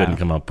phrase we couldn't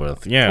come up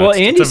with. Yeah. Well,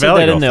 Andy said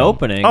that in the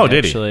opening. Oh,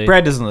 did he?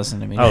 Brad doesn't listen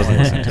to me. I wasn't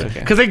listening to it.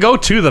 Because they go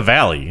to the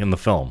valley in the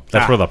film.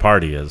 That's where the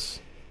party is.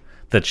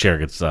 That Cher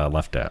gets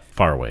left at,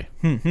 far away.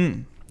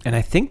 And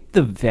I think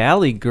the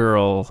Valley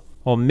Girl,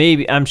 well,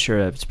 maybe, I'm sure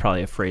it's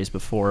probably a phrase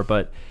before,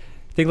 but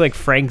I think like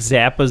Frank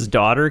Zappa's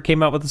daughter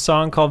came out with a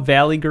song called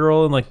Valley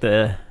Girl in like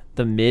the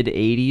mid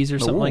 80s or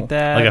something like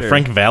that. Like a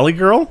Frank Valley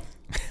Girl?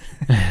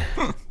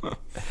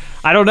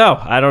 I don't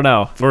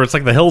know. Or it's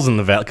like the hills in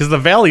the valley. Because the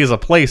valley is a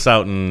place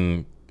out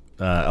in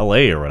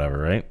LA or whatever,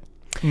 right?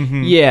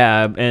 Mm-hmm.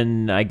 Yeah,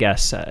 and I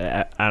guess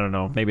I don't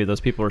know. Maybe those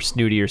people were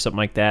snooty or something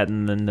like that,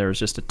 and then there was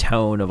just a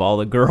tone of all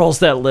the girls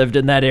that lived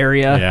in that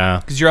area. Yeah,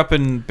 because you're up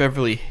in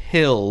Beverly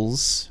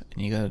Hills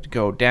and you got to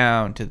go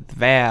down to the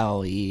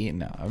valley.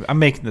 No, I'm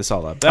making this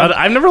all up.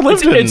 I've never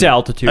lived in it's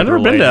altitude. I've never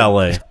been to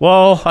LA.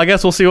 Well, I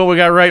guess we'll see what we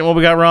got right and what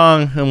we got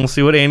wrong, and we'll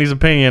see what Andy's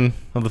opinion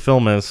of the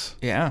film is.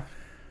 Yeah.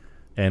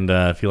 And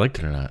if you liked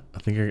it or not, I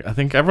don't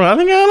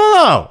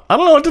know. I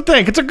don't know what to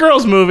think. It's a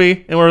girls'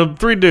 movie, and we're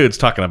 3 dudes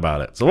talking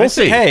about it. So we'll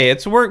see. Hey,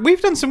 it's work.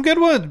 We've done some good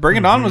ones. Bring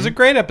It On was a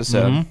great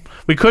episode.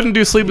 We couldn't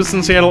do Sleepless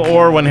in Seattle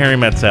or When Harry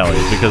Met Sally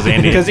because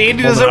Andy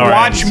doesn't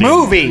watch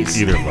movies.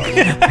 Either of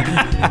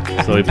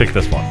those. So we picked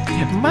this one.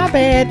 My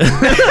bad.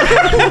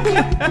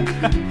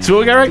 So what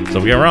we got right, so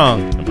we got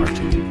wrong in part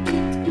 2.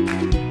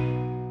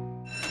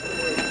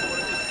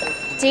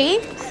 Dee?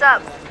 What's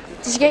up?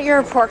 Did you get your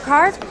report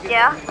card?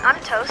 Yeah, I'm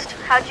toast.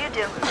 How'd you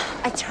do?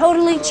 I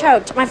totally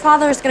choked. My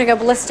father is going to go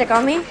ballistic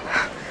on me.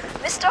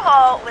 Mr.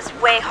 Hall was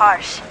way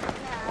harsh.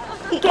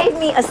 He gave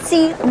me a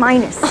C-.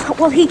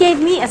 Well, he gave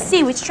me a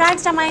C, which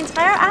drags down my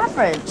entire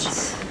average.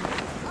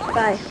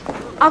 Bye.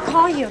 I'll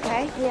call you,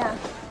 okay? Yeah.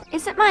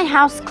 Isn't my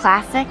house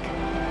classic?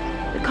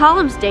 The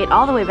columns date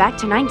all the way back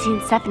to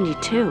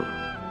 1972.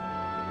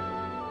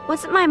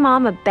 Wasn't my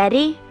mom a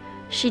Betty?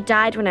 She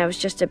died when I was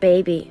just a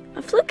baby.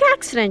 A fluke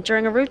accident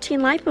during a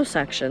routine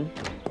liposuction.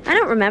 I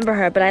don't remember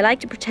her, but I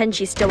like to pretend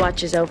she still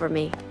watches over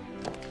me.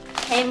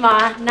 Hey,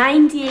 Ma,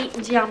 98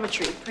 in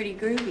geometry. Pretty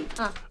groovy.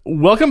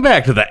 Welcome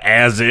back to the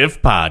As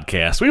If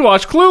podcast. We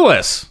watched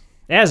Clueless.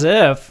 As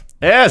if.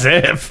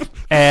 I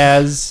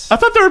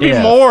thought there would be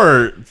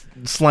more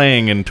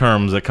slang and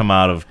terms that come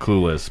out of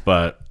Clueless,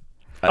 but...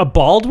 A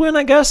Baldwin,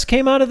 I guess,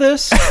 came out of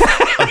this.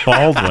 A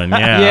Baldwin,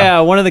 yeah. Yeah,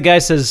 one of the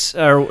guys says,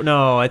 or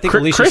no, I think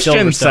Alicia Christian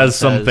Silverstone says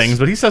some things,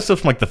 but he says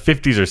stuff from like the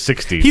 50s or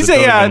 60s. He's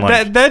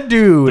that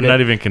dude.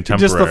 Not even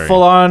contemporary. Just the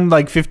full on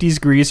like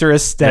 50s greaser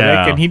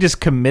aesthetic, and he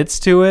just commits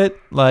to it.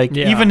 Like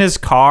even his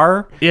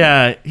car.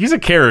 Yeah, he's a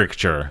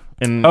caricature,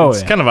 and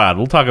it's kind of odd.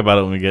 We'll talk about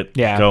it when we get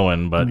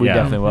going, but we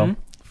definitely will.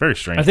 Very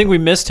strange. I think we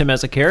missed him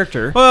as a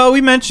character. Well,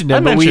 we mentioned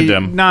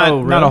him. Not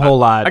a whole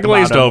lot. I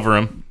glazed over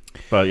him.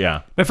 But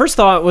yeah. My first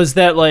thought was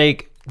that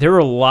like there were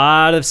a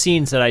lot of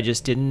scenes that I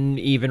just didn't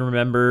even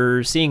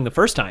remember seeing the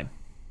first time.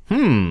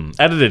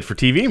 Edited for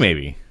TV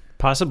maybe.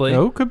 Possibly.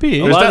 Oh, could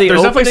be. There's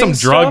definitely some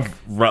drug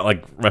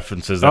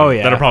references that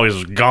are probably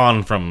just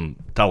gone from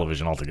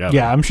television altogether.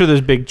 Yeah, I'm sure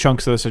there's big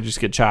chunks of this that just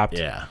get chopped.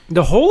 Yeah.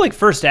 The whole like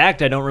first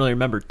act I don't really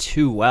remember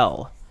too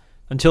well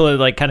until it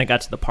like kind of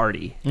got to the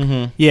party.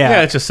 Yeah.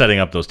 Yeah, it's just setting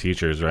up those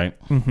teachers, right?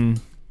 And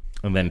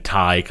then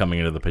Ty coming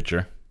into the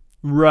picture.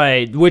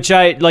 Right, which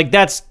I like.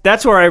 That's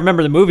where I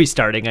remember the movie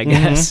starting. I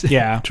guess.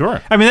 Yeah,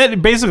 sure. I mean, that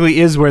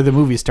basically is where the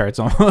movie starts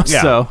almost.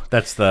 Yeah, so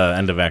that's the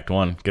end of Act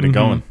 1. Get it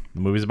going.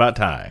 The movie's about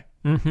Ty.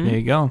 There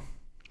you go.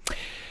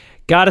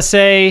 Gotta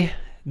say,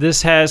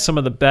 this has some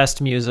of the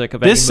best music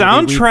of any this movie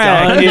we've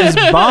soundtrack done. is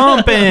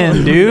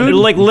bumping, dude.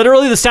 Like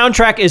literally, the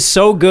soundtrack is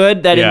so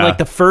good that in like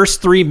the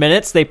first 3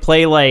 minutes they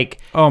play like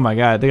oh my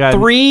god, they got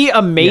 3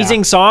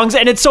 amazing songs,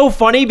 and it's so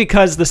funny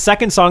because the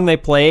second song they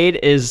played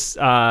is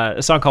a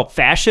song called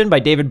 "Fashion" by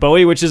David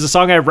Bowie, which is a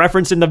song I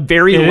referenced in the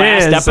very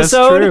last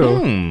episode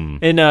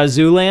in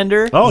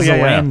Zoolander. Oh yeah,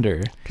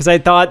 Zoolander. Because I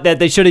thought that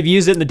they should have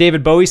used it in the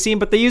David Bowie scene,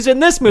 but they used it in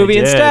this movie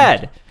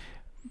instead.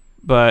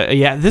 But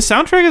yeah, this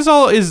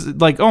soundtrack is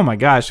like, oh my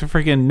gosh,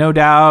 freaking No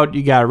Doubt.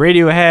 You got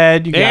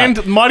Radiohead. You got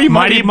and Mighty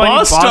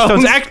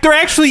Bosstones. They're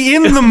actually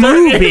in the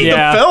movie.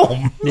 The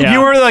film. Yeah.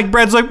 You were like,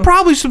 Brad's like,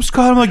 probably some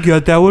Scott. I'm like, yeah,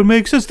 that would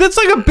make sense. That's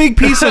like a big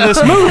piece of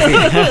this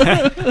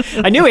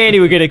movie. I knew Andy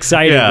would get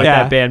excited with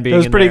that band being. It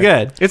was pretty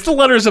good. It's the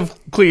Letters of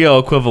Cleo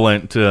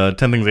equivalent to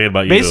 10 Things I Hate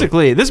About You.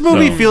 Basically, this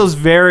movie feels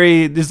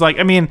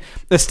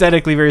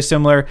aesthetically very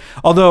similar.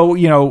 Although,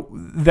 you know,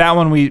 that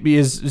one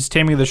is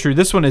Taming of the Shrew.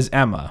 This one is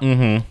Emma.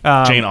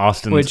 Jane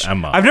Austen's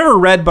Emma. I've never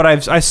read, but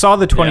I saw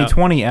the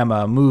 2020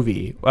 Emma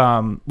movie,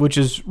 which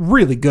is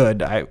really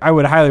good. I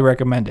would highly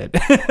recommend it.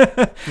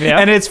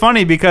 And it's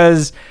funny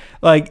because,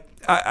 like,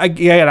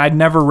 I'd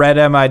never read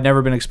Emma. I'd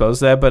never been exposed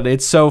to that, but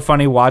it's so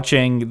funny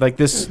watching like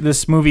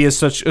this movie is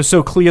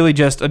so clearly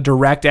just a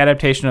direct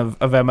adaptation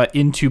of Emma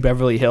into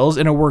Beverly Hills,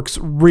 and it works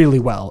really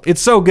well.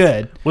 It's so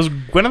good. Was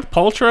Gwyneth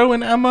Paltrow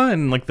in Emma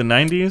in like the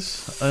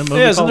 90s?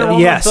 Isn't there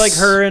one with like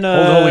her in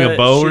holding a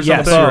bow or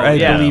something? Yes,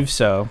 I believe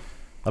so.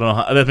 I don't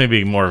know. That may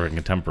be more of a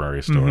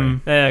contemporary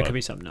story. It could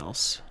be something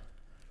else.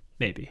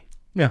 Maybe.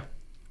 Yeah.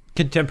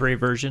 Contemporary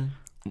version.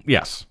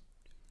 Yes.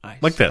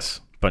 Nice. Like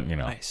this, but you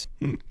know. Nice.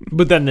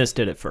 But then this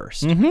did it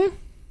first.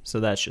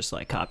 So that's just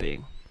like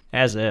copying.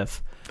 As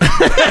if.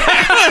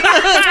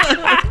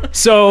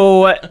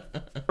 So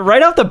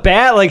right off the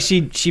bat, like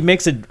she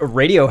makes a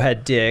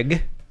Radiohead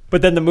dig,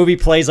 but then the movie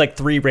plays like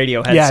 3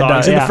 Radiohead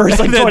songs in the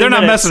first like 20 They're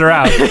not minutes. messing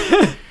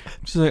around.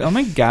 She's like, oh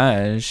my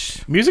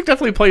gosh. Music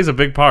definitely plays a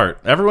big part.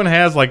 Everyone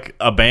has like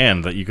a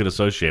band that you could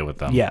associate with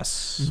them.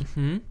 Yes.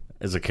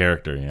 As a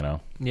character, you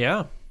know.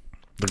 Yeah.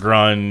 The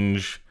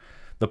grunge,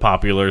 the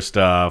popular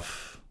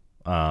stuff,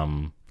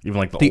 even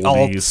like the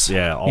oldies. Alts.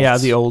 Yeah, alts. Yeah,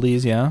 the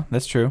oldies. Yeah,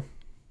 that's true.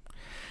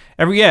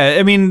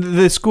 I mean,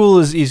 the school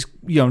is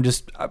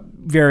just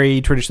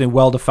very traditionally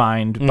well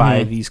defined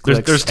by these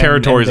cliques. There's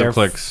territories of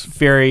cliques.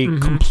 Very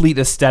complete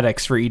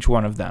aesthetics for each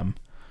one of them.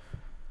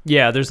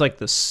 Yeah, there's like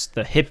the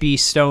hippie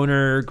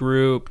stoner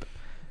group.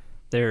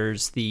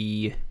 There's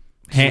the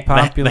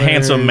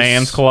Handsome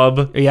Man's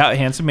Club. Yeah,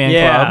 Handsome Man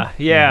Club.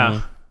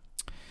 Yeah.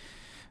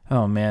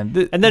 Oh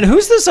man. And then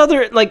who's this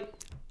other, like,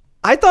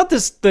 I thought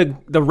the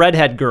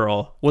redhead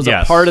girl was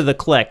a part of the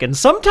clique, and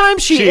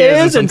sometimes she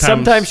is and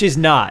sometimes she's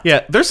not.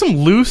 Yeah, there's some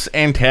loose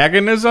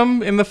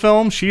antagonism in the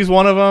film. She's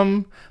one of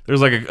them.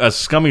 There's like a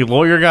scummy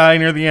lawyer guy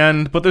near the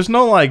end, but there's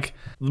no like,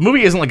 the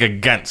movie isn't like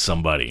against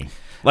somebody.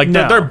 Like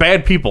they're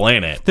bad people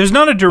in it. There's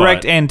not a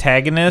direct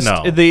antagonist.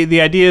 No.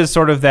 The idea is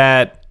sort of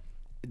that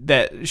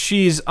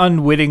she's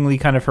unwittingly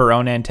kind of her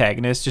own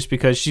antagonist, just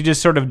because she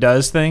just sort of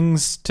does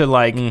things to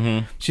like,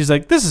 she's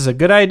like, this is a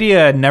good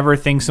idea, and never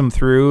thinks them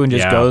through and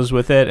just goes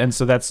with it. And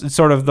so that's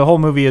sort of the whole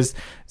movie is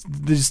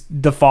just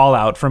the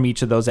fallout from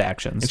each of those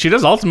actions. And she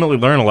does ultimately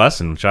learn a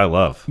lesson, which I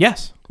love.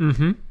 Yes.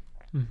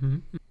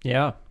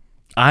 Yeah.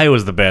 I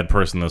was the bad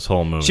person this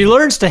whole movie. She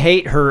learns to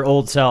hate her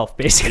old self,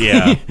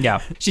 basically.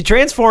 Yeah. She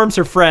transforms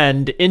her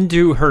friend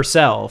into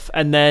herself,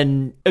 and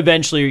then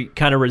eventually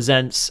kind of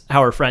resents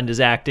how her friend is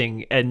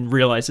acting and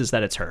realizes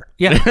that it's her.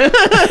 Yeah.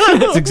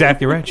 That's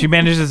exactly right. She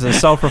manages to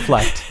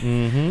self-reflect.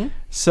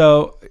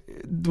 So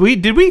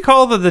did we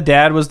call that the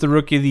dad was the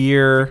Rookie of the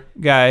Year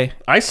guy?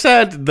 I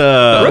said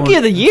the Rookie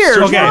of the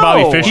Year. Okay,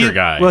 Bobby Fischer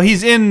guy. Well,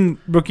 he's in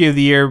Rookie of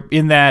the Year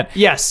in that.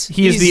 Yes,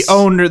 he is the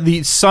owner,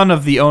 the son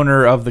of the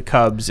owner of the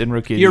Cubs in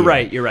Rookie of the Year.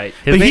 You're right.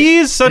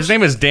 His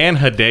name is Dan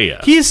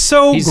Hedaya.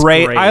 He's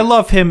great. I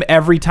love him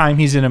every time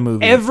he's in a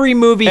movie. Every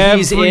movie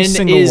he's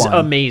in is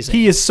amazing.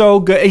 He is so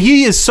good.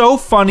 He is so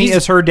funny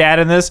as her dad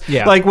in this.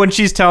 Yeah. Like when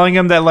she's telling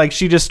him that like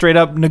she just straight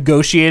up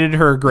negotiated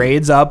her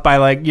grades up by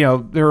like, you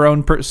know, her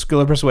own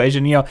skill of persuasion.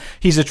 You know,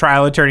 he's a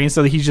trial attorney,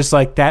 so he's just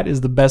like, that is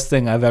the best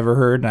thing I've ever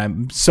heard, and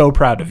I'm so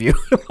proud of you.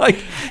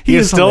 Like he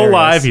is still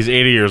alive. He's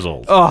 80 years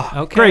old. Oh,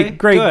 okay.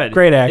 Great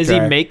actor. Is he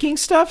making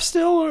stuff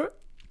still? Or?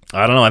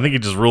 I don't know. I think he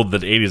just ruled the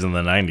 80s and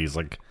the 90s.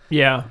 Like,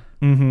 yeah.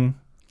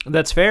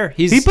 That's fair.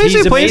 He plays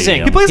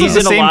amazing. He plays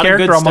the same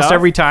character almost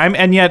every time,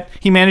 and yet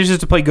he manages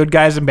to play good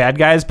guys and bad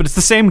guys, but it's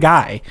the same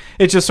guy.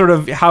 It's just sort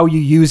of how you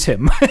use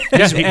him.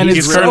 And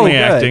he's currently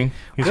acting.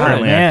 He's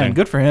currently acting.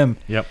 Good for him.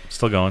 Yep,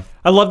 still going.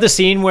 I love the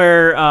scene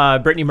where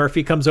Brittany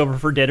Murphy comes over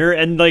for dinner,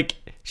 and like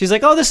she's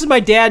like, "Oh, this is my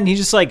dad," and he's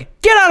just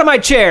like, "Get out of my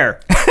chair."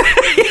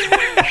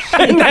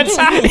 And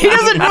he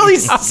doesn't really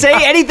say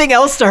anything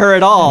else to her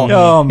at all.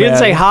 Oh, man. He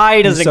doesn't say hi.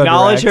 He doesn't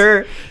acknowledge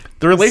her.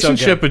 The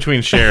relationship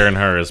between Cher and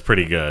her is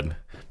pretty good.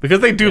 Because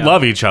they do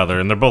love each other,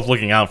 and they're both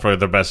looking out for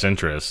their best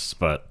interests.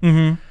 But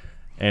and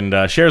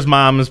Cher's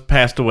mom has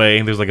passed away.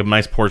 There's like a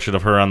nice portrait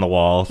of her on the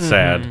wall. It's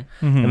sad,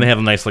 and they have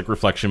a nice like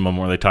reflection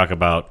moment where they talk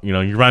about, you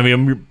know, you remind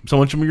me of so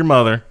much of your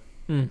mother.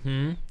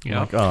 Yeah.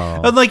 Like,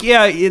 oh. But like,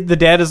 the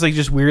dad is like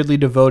just weirdly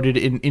devoted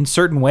in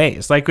certain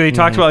ways. Like we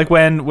talked about, like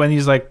when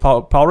he's like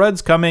Paul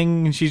Rudd's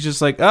coming, and she's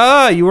just like,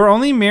 you were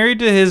only married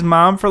to his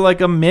mom for like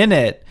a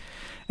minute.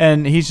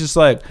 And he's just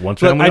like,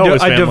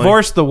 I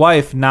divorced the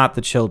wife, not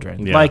the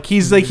children. Yeah. Like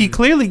he's like, he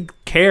clearly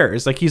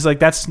cares. Like he's like,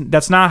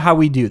 that's not how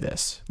we do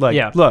this.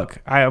 Like, look,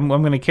 I'm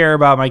going to care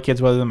about my kids,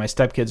 whether they're my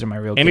stepkids or my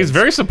real kids. And he's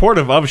very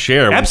supportive of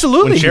Cher.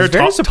 Absolutely, when Cher he's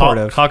very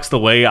supportive. Talks the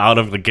way out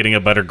of like, getting a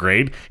better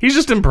grade. He's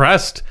just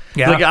impressed.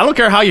 Yeah. He's like, I don't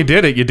care how you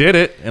did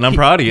it, and I'm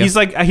proud of you. He's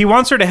like, he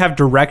wants her to have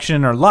direction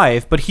in her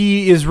life, but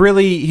he's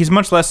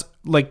much less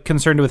like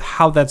concerned with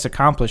how that's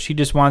accomplished. He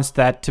just wants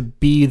that to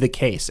be the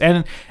case,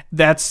 and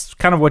that's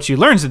kind of what she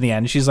learns in the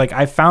end. She's like,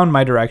 I found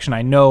my direction.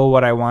 I know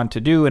what I want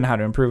to do and how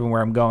to improve and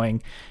where I'm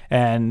going.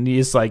 And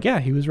he's like, yeah,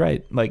 he was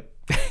right. Like,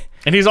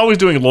 and he's always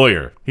doing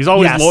lawyer. He's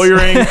always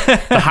lawyering.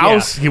 The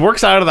house. He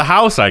works out of the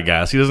house, I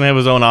guess. He doesn't have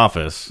his own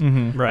office.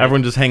 Right.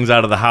 Everyone just hangs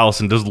out of the house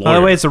and does lawyer. By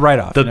the way, it's a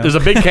write-off. There's a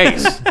big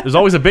case. There's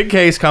always a big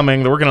case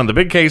coming. They're working on the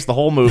big case the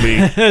whole movie.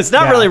 It's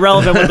not really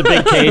relevant what the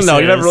big case No, is.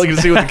 you're never really going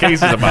to see what the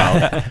case is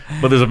about.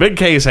 But there's a big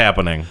case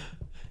happening.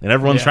 And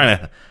everyone's trying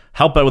to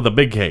help out with the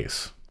big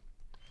case.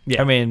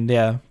 Yeah. I mean,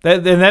 yeah.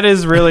 That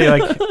is really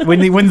like when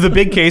the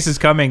big case is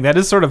coming, that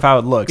is sort of how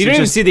it looks. You don't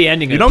even see the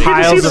ending. You don't get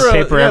to see piles of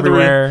paper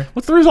everywhere.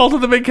 What's the result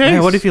of the big case?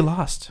 Yeah, what if you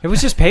lost? It was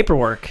just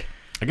paperwork.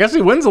 I guess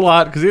he wins a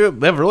lot because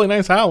they have a really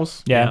nice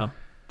house. Yeah,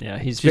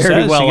 he's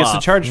very well She gets off.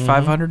 to charge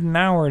 $500 an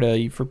hour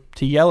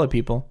to yell at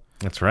people.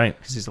 That's right.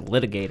 Because he's a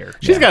litigator.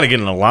 She's got to get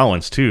an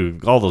allowance too.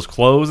 All those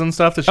clothes and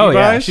stuff that she buys.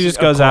 Yeah. She just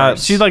goes out.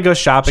 She like goes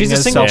shopping. She's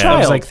a single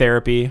child. Like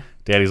therapy.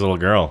 Daddy's little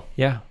girl.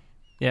 Yeah.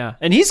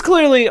 And he's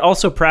clearly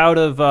also proud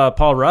of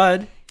Paul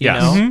Rudd. You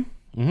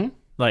know?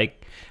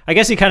 Like, I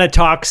guess he kind of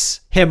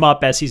talks him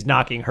up as he's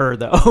knocking her,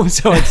 though.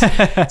 So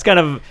it's kind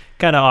of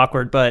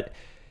awkward. But,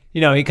 you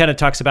know, he kind of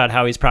talks about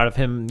how he's proud of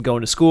him going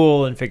to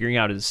school and figuring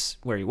out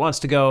where he wants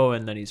to go.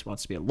 And then he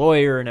wants to be a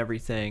lawyer and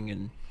everything.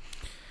 And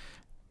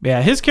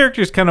yeah, his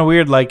character is kind of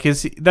weird. Like,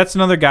 that's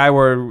another guy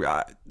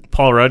where...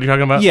 Paul Rudd, you're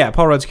talking about? Yeah,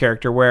 Paul Rudd's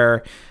character,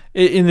 where...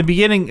 In the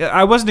beginning,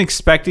 I wasn't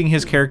expecting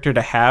his character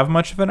to have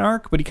much of an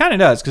arc, but he kind of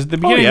does. Because at the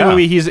beginning of the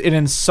movie, he's an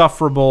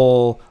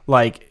insufferable,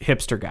 like,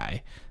 hipster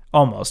guy.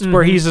 Almost.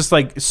 Where he's just,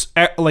 like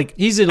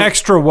he's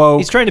extra woke.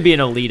 He's trying to be an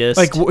elitist.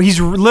 Like,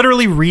 he's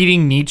literally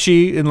reading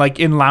Nietzsche in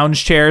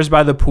lounge chairs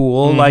by the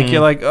pool. Like,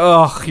 you're like,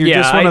 ugh, you're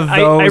just one of those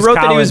I wrote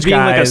that he was being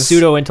guys. Like a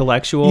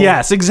pseudo-intellectual.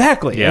 Yes,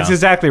 exactly. Yeah. That's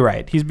exactly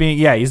right. He's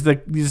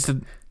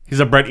a He's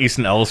a Bret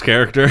Easton Ellis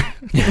character.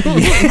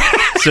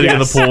 sitting in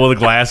the pool with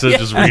the glasses,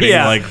 just reading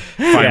like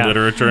fine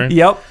literature.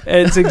 Yep,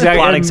 it's exactly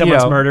plotting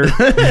someone's murder.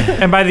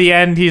 And by the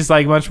end, he's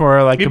like much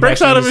more like he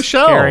breaks out of his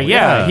shell.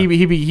 Yeah,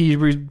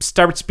 he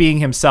starts being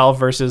himself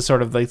versus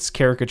sort of this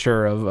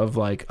caricature of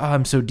like, oh,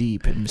 I'm so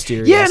deep and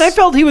mysterious. Yeah, and I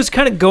felt he was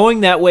kind of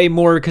going that way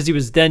more because he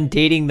was then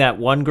dating that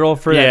one girl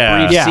for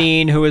that brief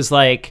scene who was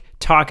like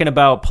talking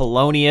about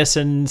Polonius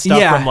and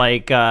stuff from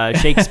like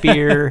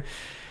Shakespeare.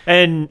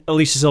 And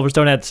Alicia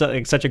Silverstone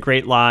had such a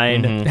great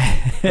line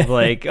of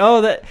like,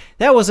 oh,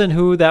 that wasn't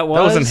who that was.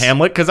 That wasn't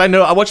Hamlet, because I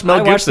watched Mel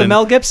Gibson. I watched the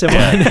Mel Gibson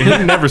one.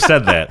 He never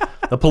said that.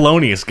 The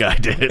Polonius guy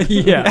did.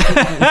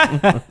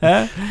 Yeah.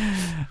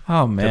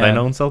 Oh, man. Did I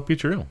know himself be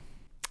true?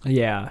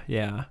 Yeah.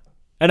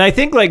 And I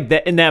think like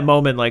that in that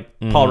moment, like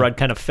Paul Rudd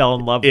kind of fell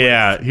in love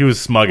he was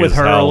smug with as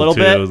her hell a little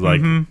too. bit. It was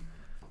like,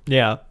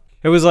 yeah.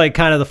 It was like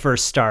kind of the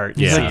first start.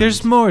 He's like,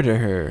 there's more to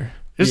her.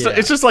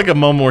 It's just like a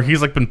moment where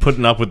he's like been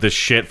putting up with this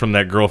shit from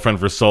that girlfriend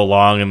for so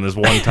long, and this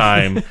one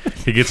time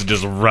he gets to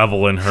just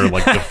revel in her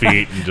like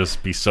defeat and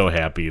just be so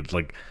happy. It's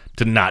like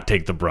to not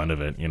take the brunt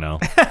of it, you know?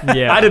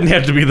 Yeah. I didn't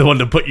have to be the one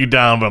to put you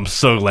down, but I'm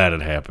so glad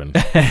it happened.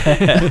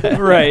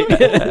 Right.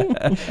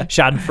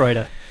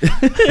 Schadenfreude.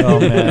 Oh,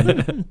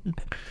 man.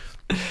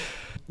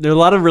 There are a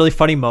lot of really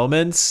funny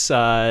moments.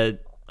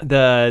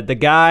 The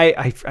guy,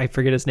 I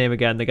forget his name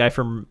again, the guy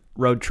from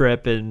Road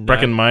Trip and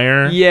Breckin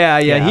Meyer. Yeah.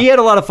 He had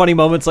a lot of funny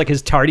moments. Like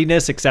his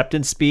tardiness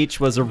acceptance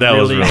speech was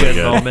really good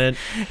moment.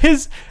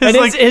 His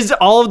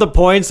all of the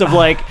points of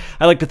like,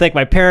 I like to thank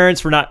my parents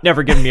for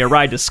never giving me a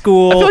ride to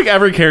school. I feel like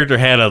every character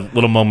had a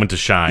little moment to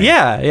shine.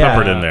 Yeah.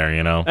 Peppered in there,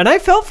 you know. And I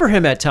felt for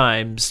him at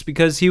times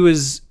because he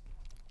was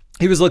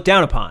looked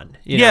down upon.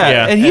 You know?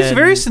 And he's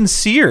very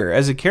sincere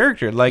as a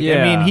character. Like,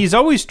 I mean, he's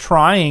always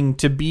trying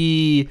to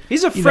be.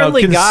 He's a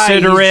friendly guy,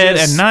 considerate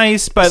and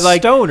nice, but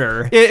like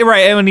stoner,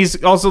 right? And when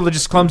he's also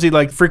just clumsy,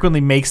 like frequently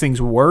makes things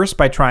worse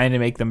by trying to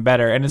make them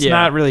better, and it's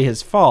not really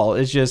his fault.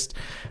 It's just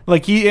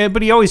like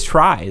but he always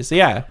tries.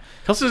 Yeah,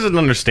 He also doesn't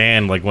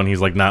understand like when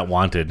he's like not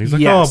wanted. He's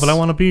like, oh, but I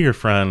want to be your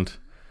friend.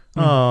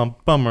 Oh,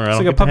 bummer. It's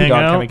like a puppy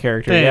dog kind of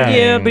character.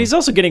 Yeah, but he's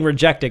also getting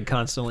rejected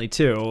constantly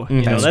too.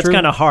 You know, that's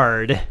kind of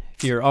hard.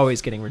 You're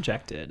always getting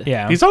rejected.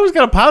 Yeah. He's always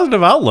got a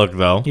positive outlook,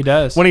 though. He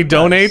does. When he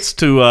donates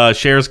to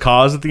Cher's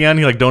cause at the end,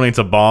 he like donates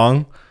a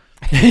bong.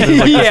 There's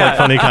like this like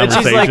funny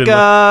conversation. And she's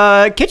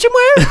like,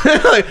 kitchenware?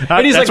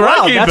 And he's like,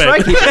 wow, that's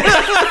right.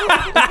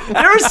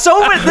 There's so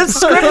much. This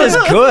script is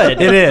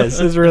good. It is.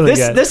 It's really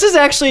good. This is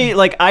actually,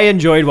 like, I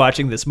enjoyed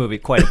watching this movie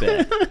quite a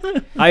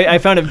bit. I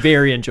found it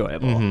very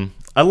enjoyable. Mm-hmm.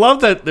 I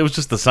love that it was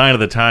just the sign of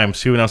the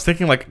times too, and I was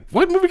thinking like,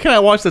 what movie can I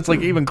watch that's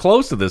like even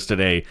close to this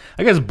today?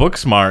 I guess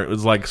Booksmart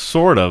was like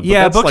sort of.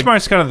 Yeah,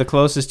 Booksmart's kind of the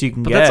closest you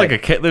can get. That's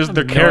like there's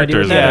their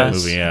characters in that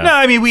movie. Yeah. No,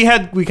 I mean we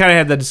kind of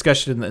had that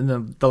discussion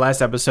in the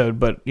last episode,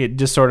 but it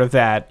just sort of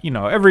that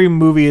every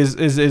movie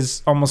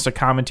is almost a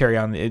commentary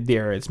on the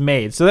era it's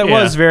made. So that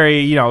was very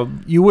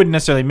you wouldn't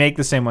necessarily make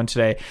the same one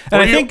today.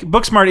 And I think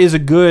Booksmart is a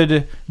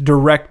good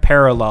direct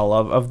parallel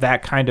of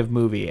that kind of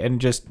movie, and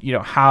just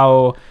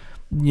how.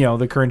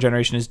 The current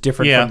generation is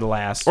different from the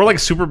last. Or like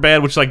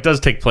Superbad, which like does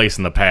take place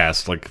in the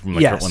past, like from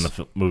when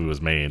the movie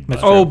was made.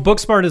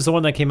 Booksmart is the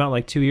one that came out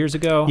like 2 years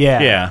ago.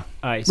 Yeah.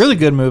 Really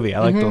good movie. I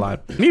liked it a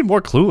lot. I need more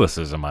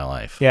Cluelesses in my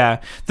life. Yeah.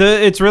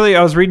 It's really,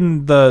 I was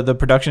reading the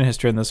production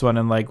history in this one,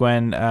 and like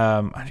when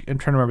I'm trying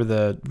to remember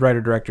the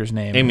writer-director's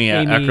name. Amy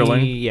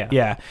Eckerling.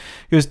 Yeah.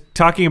 He was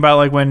talking about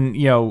like when,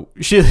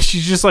 she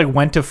just like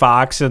went to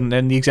Fox and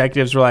the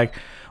executives were like,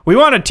 we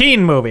want a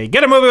teen movie.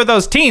 Get a movie with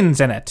those teens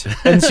in it.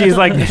 And she's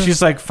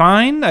like,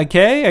 fine,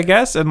 okay, I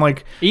guess, and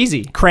like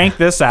easy, crank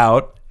this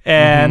out,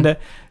 and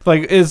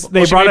like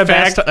they brought it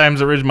back. Fast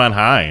Times at Ridgemont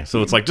High,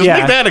 so it's like just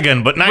make that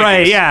again, but 90s.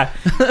 Right? Yeah.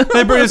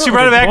 She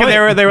brought it back, and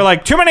they were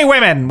like, too many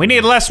women. We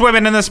need less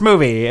women in this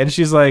movie. And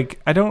she's like,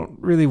 I don't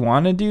really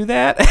want to do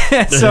that.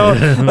 So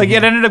like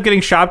it ended up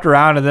getting shopped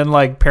around, and then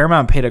like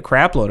Paramount paid a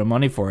crap load of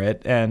money for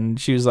it, and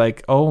she was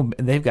like, oh,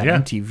 they've got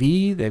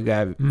MTV, they've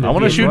got. I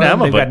want to shoot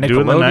Emma, but do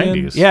it in the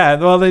 90s. Yeah.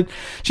 Well,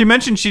 she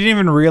mentioned she didn't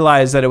even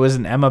realize that it was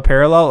an Emma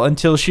parallel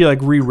until she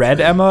like reread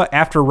Emma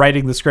after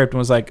writing the script and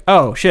was like,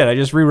 oh shit, I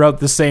just rewrote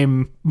the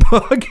same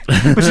book.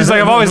 But she's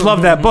like, I've always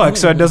loved that book,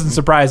 so it doesn't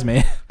surprise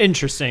me.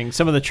 Interesting.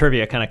 Some of the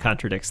trivia kind of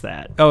contradicts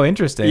that. Oh,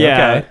 interesting.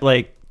 Yeah, okay.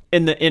 like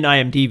in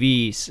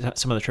IMDb,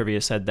 some of the trivia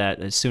said that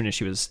as soon as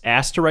she was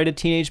asked to write a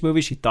teenage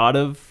movie, she thought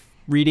of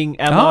reading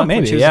Emma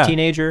when she was a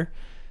teenager.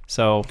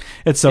 So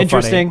it's so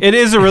interesting. Funny. It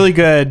is a really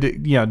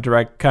good,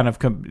 direct kind of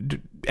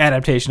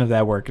adaptation of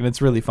that work, and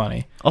it's really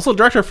funny. Also,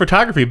 director of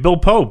photography Bill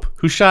Pope,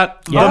 who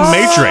shot The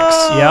Matrix.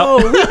 Oh,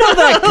 we know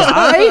that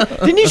guy.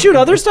 Didn't he shoot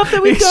other stuff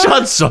that we've done? He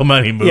shot so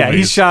many movies. Yeah,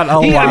 he shot a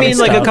lot. I mean,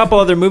 like a couple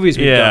other movies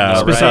we've done.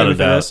 Specifically for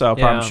this,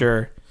 I'm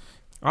sure.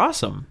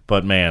 Awesome.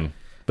 But man,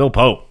 Bill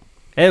Pope.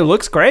 It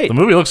looks great. The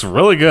movie looks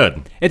really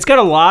good. It's got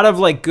a lot of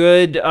like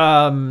good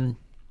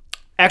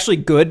actually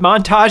good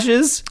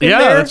montages in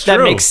there that's true.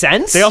 that make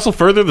sense. They also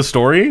further the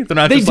story. They're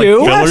not They just do.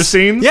 like filler Yes.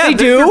 scenes. Yeah, they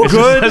do.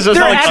 Good.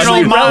 They're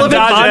actually relevant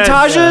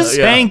montages.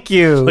 Thank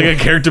you. Like a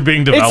character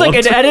being developed.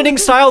 It's like an editing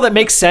style that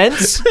makes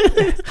sense.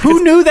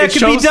 Who knew that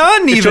could be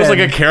done? It Even shows like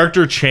a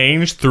character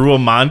change through a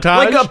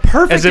montage, Like a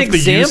perfect as if the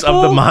use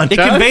of the example. montage.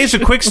 it conveys a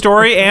quick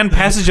story and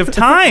passage of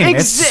time.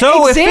 It's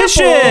so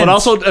efficient. but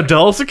also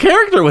develops a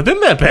character within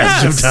that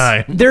passage of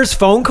time. There's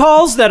phone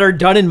calls that are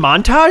done in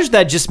montage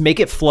that just make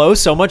it flow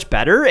so much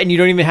better, and you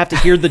don't even have to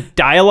hear the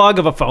dialogue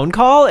of a phone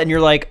call, and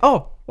you're like,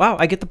 oh, wow,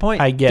 I get the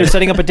point. I get They're it.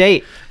 setting up a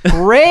date.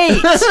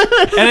 Great.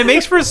 And it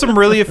makes for some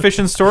really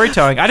efficient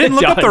storytelling. I didn't It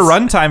look up the does.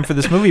 runtime for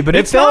this movie, but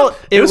It felt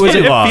it was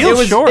pretty long.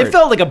 feels short. It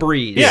felt like a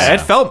breeze. Yeah,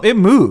 it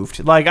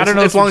moved. Like I don't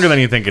know. It's longer than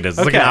you think it is.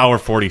 It's like an hour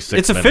 46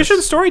 It's minutes.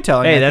 efficient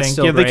storytelling. Hey, I that's think.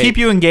 still They great. keep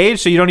you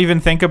engaged, so you don't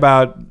even think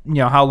about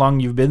how long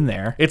you've been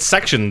there. It's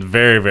sectioned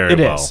very, very It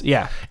well. is,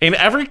 yeah. And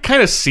every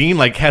kind of scene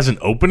like has an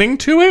opening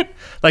to it.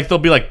 Like there'll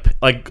be like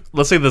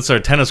let's say that's our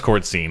tennis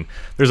court scene.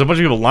 There's a bunch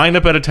of people lined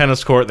up at a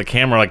tennis court. The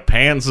camera like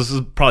pans. This is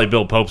probably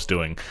Bill Pope's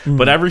doing.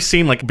 But every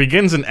scene like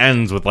begins and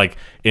ends with like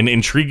an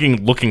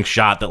intriguing looking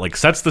shot that like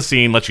sets the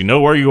scene, lets you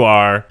know where you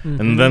are,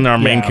 and then our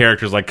main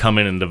characters like come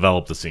in and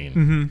develop the scene.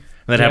 And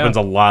that happens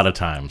a lot of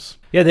times.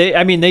 Yeah,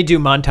 they do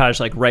montage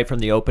like right from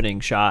the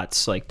opening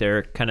shots. Like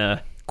they're kind of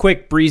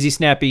quick, breezy,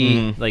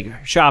 snappy, like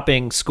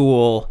shopping,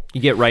 school. You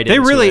get right They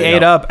into really it.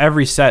 ate up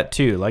every set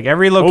too. Like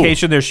every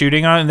location they're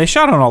shooting on, and they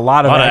shot on a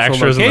lot of actual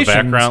extras locations. in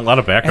the background, a lot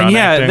of background and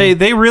yeah, acting.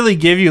 they really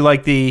give you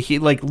like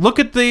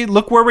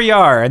look where we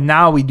are, and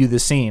now we do the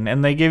scene,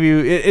 and they give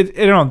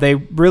you they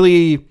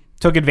really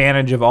took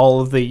advantage of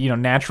all of the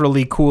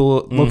naturally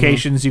cool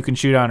locations you can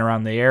shoot on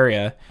around the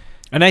area.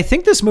 And I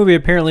think this movie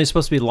apparently is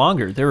supposed to be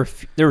longer. There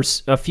were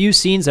a few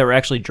scenes that were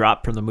actually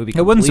dropped from the movie.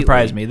 It wouldn't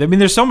surprise me. I mean,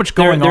 there's so much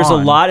going on. There's a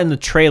lot in the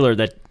trailer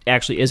that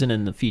actually isn't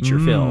in the feature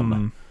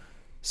film.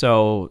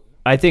 So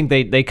I think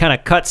they kind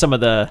of cut some of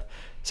the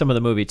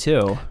movie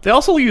too. They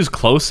also use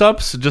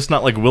close-ups, just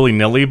not like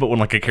willy-nilly, but when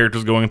like a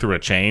character's going through a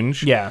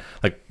change. Yeah.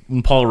 Like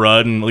Paul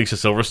Rudd and Alicia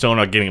Silverstone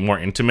are getting more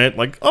intimate.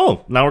 Like,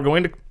 oh, now we're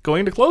going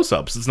to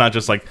close-ups. It's not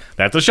just like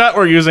that's a shot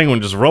we're using. We're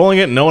just rolling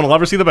it. And no one will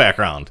ever see the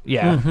background.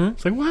 Yeah.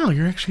 It's like, wow,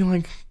 you're actually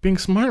like being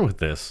smart with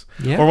this.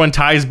 Yeah. Or when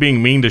Ty's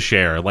being mean to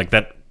Cher, like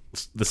that.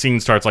 The scene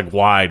starts like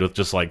wide with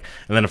just like,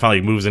 and then it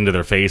finally moves into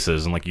their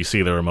faces, and like you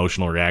see their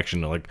emotional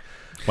reaction to like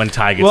when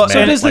Ty gets mad.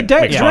 So does the like,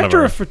 makes fun director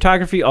her. of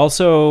photography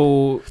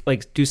also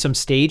like do some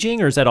staging,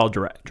 or is that all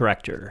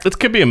director? It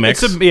could be a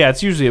mix.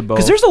 It's usually a both.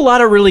 Because there's a lot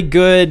of really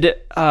good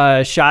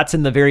shots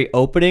in the very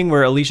opening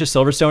where Alicia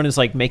Silverstone is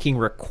like making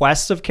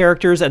requests of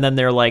characters, and then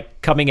they're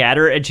like coming at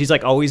her, and she's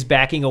like always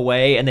backing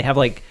away, and they have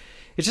like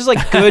it's just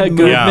like good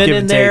movement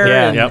in there.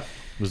 And Yep.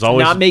 There's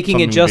always not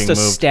making it something just a being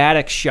moved.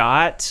 static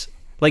shot.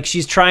 Like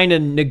she's trying to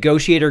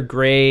negotiate her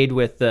grade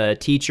with the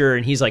teacher,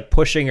 and he's like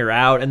pushing her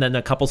out. And then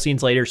a couple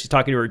scenes later, she's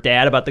talking to her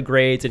dad about the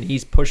grades, and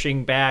he's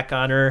pushing back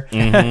on her.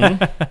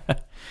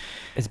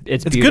 It's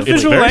beautiful. good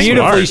visual very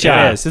beautifully smart.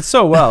 shot. It is. It's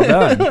so well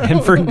done.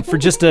 And for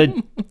just a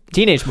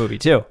teenage movie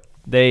too,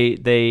 they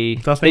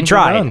things were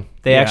tried. done.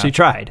 They actually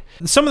tried.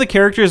 Some of the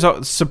characters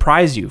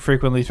surprise you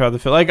frequently throughout the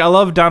film. Like I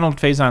love Donald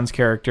Faison's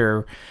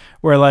character,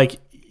 where like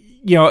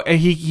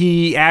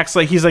he acts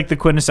like he's like the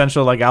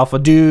quintessential like alpha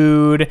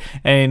dude,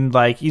 and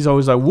like he's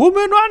always like,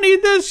 woman, I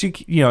need this,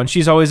 and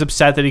she's always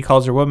upset that he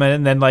calls her woman,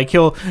 and then like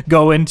he'll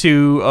go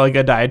into like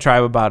a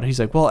diatribe about it.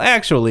 He's like, well,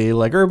 actually,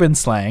 like urban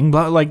slang,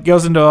 blah, like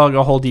goes into like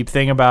a whole deep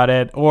thing about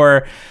it.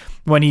 Or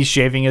when he's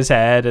shaving his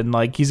head and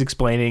like he's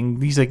explaining,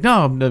 he's like,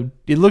 no,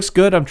 it looks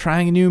good, I'm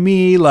trying a new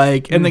me,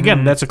 like, and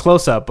again, that's a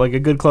close-up, like a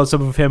good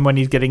close-up of him when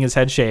he's getting his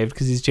head shaved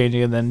because he's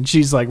changing, and then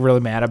she's like really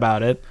mad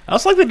about it. I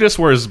also like that he just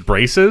wears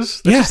braces.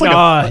 That's Yeah. just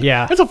like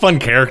Yeah. It's a fun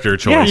character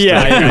choice.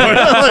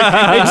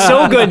 Yeah. It's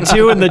so good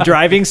too in the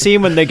driving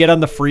scene when they get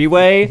on the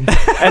freeway,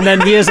 and then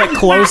he has a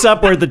close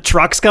up where the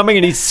truck's coming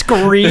and he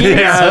screams.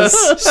 Yes.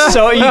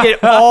 So you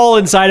get all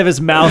inside of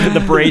his mouth and the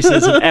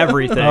braces and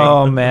everything.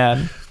 Oh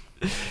man.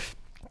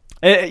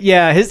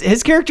 Yeah,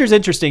 his character's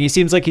interesting. He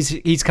seems like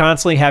he's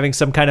constantly having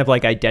some kind of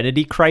like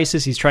identity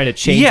crisis. He's trying to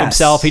change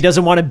himself. He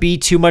doesn't want to be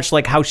too much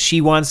like how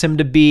she wants him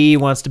to be. He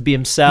wants to be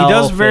himself. He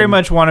does very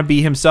much want to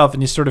be himself,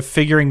 and he's sort of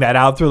figuring that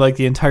out through like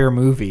the entire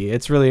movie.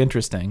 It's really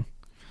interesting.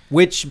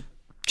 Which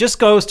just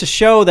goes to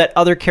show that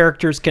other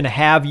characters can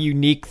have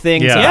unique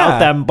things about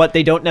them, but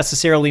they don't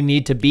necessarily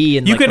need to be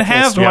in. You like, can the full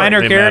have story.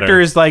 minor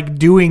characters like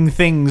doing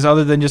things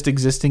other than just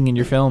existing in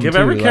your film. Give too.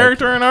 every Like,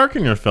 character an arc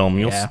in your film.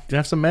 You'll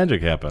have some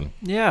magic happen.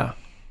 Yeah.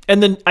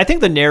 And then I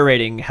think the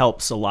narrating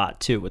helps a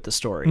lot too with the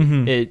story.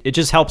 It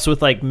just helps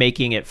with like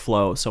making it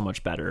flow so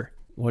much better.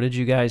 What did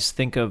you guys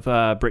think of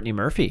Brittany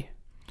Murphy?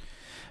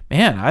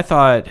 Man, I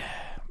thought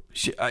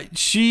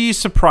she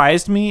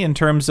surprised me in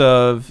terms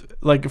of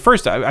like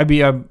first it took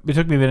me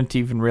a minute to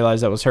even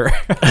realize that was her.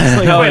 Like,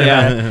 wait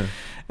a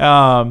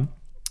minute.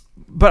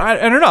 But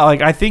I don't know.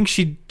 Like I think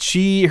she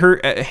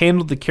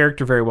handled the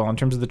character very well in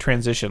terms of the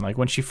transition. Like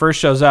when she first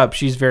shows up,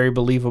 she's very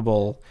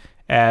believable.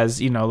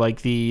 as,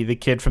 like the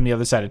kid from the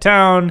other side of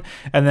town.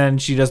 And then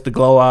she does the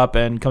glow up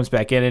and comes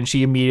back in, and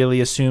she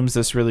immediately assumes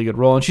this really good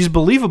role. And she's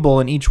believable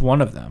in each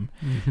one of them.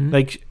 Mm-hmm.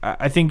 Like,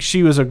 I think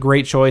she was a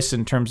great choice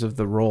in terms of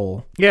the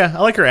role. Yeah, I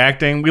like her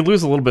acting. We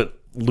lose a little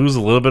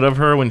bit of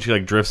her when she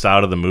like drifts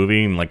out of the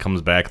movie and like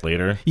comes back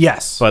later.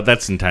 Yes, but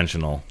that's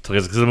intentional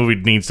because the movie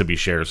needs to be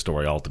Cher's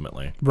story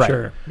ultimately. Right.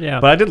 Sure. Yeah.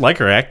 But I did like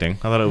her acting. I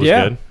thought it was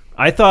good.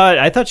 I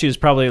thought she was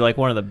probably like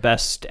one of the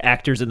best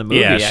actors in the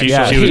movie. Yeah, she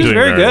was doing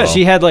very good. well.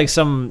 She had like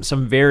some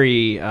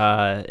very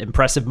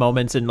impressive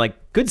moments and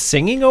like good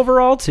singing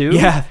overall too.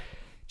 Yeah.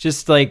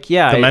 Just like, the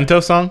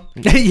Mentos song?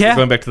 Yeah.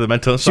 Going back to the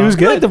Mentos song. She was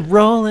good. Like the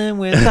rolling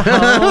with the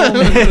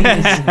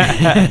homies.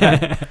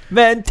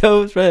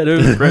 Mentos.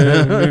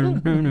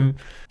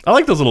 I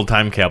like those little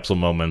time capsule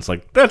moments.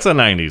 Like, that's a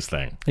 90s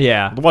thing.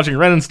 Yeah. Watching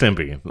Ren and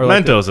Stimpy. Or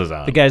like Mentos is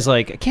on. The guy's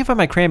like, I can't find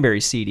my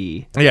Cranberry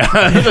CD. Yeah.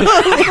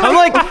 I'm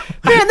like,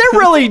 man, they're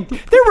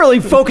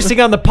really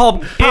focusing on the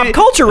pop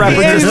culture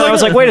references. And I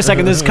was like, wait a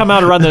second, this has come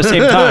out around the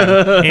same time.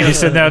 And he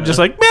said that just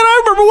like, man,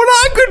 I remember when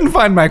I couldn't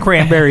find my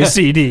Cranberry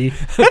CD.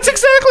 That's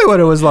exactly what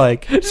it was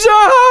like.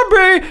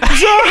 Zombie.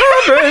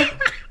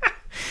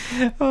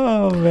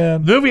 Oh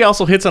man. The movie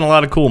also hits on a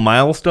lot of cool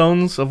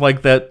milestones of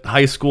like that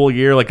high school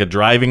year, like a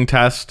driving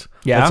test.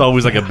 Yeah. That's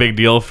always like a big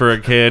deal for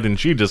a kid, and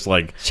she just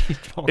like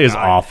is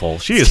awful.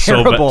 She is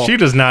terrible. so bad. She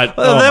does not.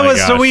 Well, oh my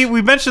so gosh.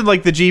 we mentioned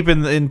like the Jeep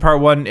in part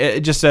one,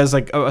 it just as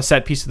like a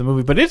set piece of the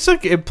movie, but it's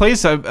like it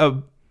plays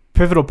a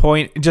pivotal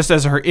point just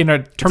as her in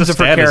terms of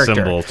her character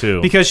symbol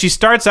too, because she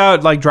starts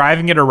out like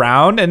driving it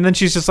around and then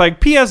she's just like,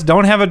 P.S.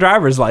 don't have a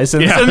driver's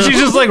license, and she's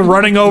just like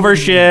running over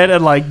shit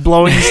and like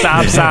blowing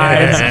stop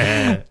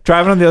signs,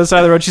 driving on the other side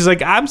of the road. She's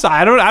like, I'm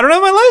sorry, I don't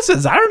have my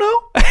license. I don't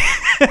know.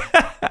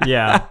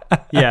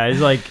 Yeah.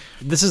 He's like,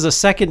 this is a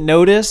second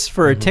notice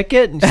for a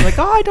ticket, and she's like,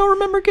 oh, I don't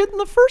remember getting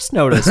the first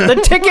notice. The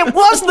ticket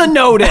was the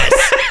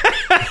notice.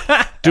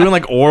 Doing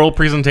like oral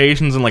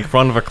presentations in like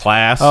front of a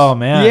class. Oh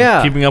man.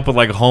 Yeah. Keeping up with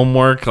like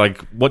homework,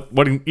 like what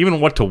even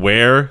what to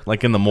wear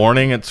like in the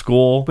morning at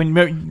school.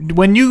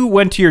 When you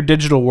went to your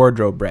digital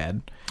wardrobe,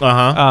 Brad. When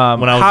I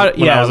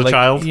was a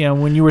child. Yeah,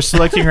 when you were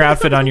selecting your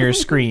outfit on your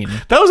screen.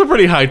 That was a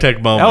pretty high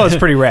tech moment. That was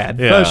pretty rad.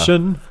 Yeah.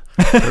 Fashion.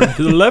 Turn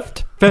to the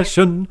left.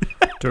 Fashion.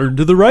 Turn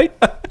to the right.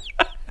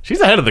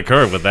 She's ahead of the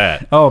curve with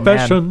that. Oh man.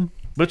 Fashion.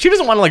 But she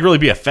doesn't want to like really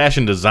be a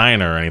fashion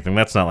designer or anything.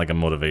 That's not like a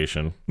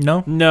motivation.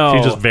 No.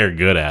 She's just very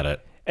good at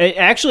it.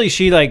 Actually,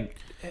 she like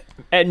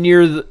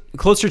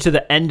closer to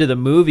the end of the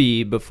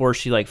movie, before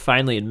she like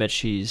finally admits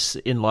she's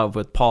in love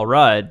with Paul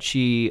Rudd,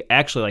 she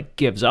actually like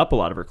gives up a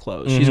lot of her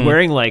clothes. Mm-hmm. She's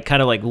wearing like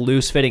kind of like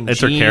loose fitting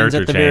jeans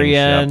at the very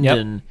end,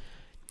 and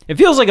it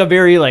feels like a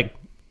very like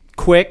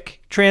quick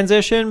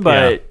transition,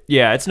 but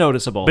yeah, it's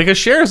noticeable because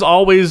Cher's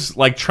always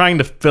like trying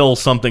to fill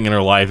something in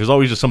her life. There's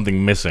always just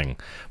something missing.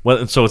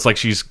 Well, so it's like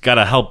she's got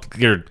to help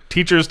get her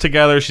teachers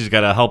together. She's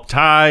got to help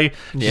Ty.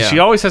 Yeah. She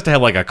always has to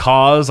have like a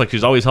cause. Like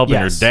she's always helping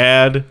her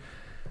dad.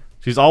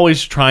 She's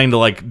always trying to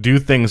like do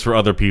things for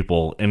other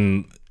people,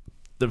 and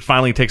it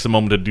finally takes a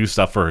moment to do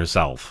stuff for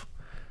herself.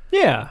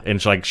 Yeah, and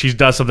she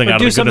does something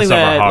out of the goodness of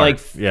her heart.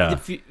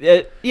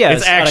 Like,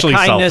 it's actually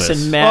kindness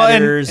selfish. and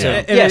matters.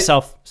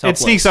 It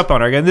sneaks up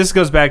on her again. This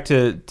goes back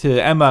to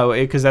Emma,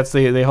 because that's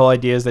the whole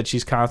idea is that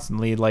she's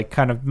constantly like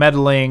kind of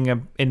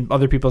meddling in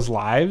other people's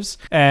lives,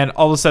 and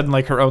all of a sudden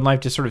like her own life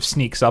just sort of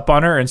sneaks up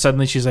on her, and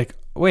suddenly she's like,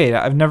 wait,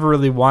 I've never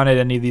really wanted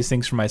any of these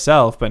things for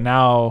myself, but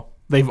now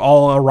they've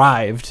all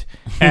arrived,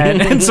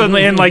 and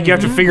suddenly, and like you have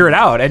to figure it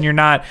out,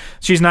 and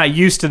she's not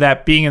used to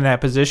that, being in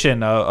that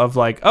position of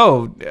like,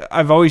 oh,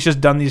 I've always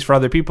just done these for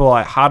other people.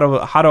 How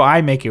do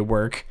I make it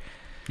work?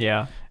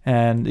 Yeah.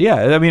 And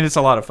yeah, I mean, it's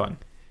a lot of fun.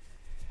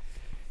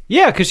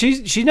 Yeah, because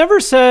she never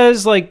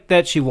says like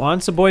that she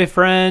wants a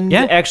boyfriend.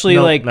 Yeah, actually,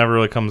 like never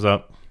really comes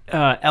up.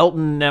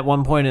 Elton at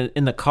one point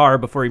in the car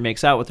before he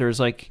makes out with her is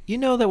like, you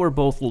know that we're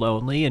both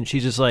lonely, and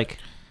she's just like.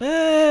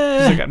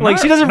 Like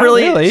she doesn't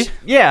really.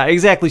 Yeah,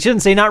 exactly. She doesn't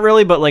say not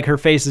really, but like her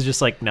face is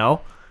just like,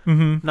 no,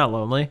 not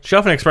lonely. She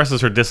often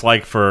expresses her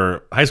dislike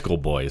for high school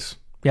boys.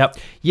 Yep.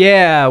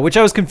 Yeah, which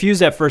I was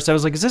confused at first. I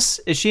was like, is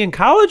she in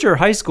college or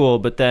high school?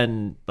 But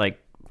then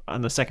like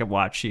on the second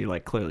watch, she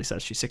like clearly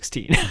says she's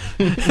 16.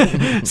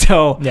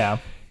 So yeah,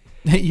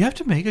 you have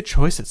to make a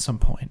choice at some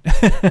point.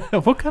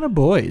 What kind of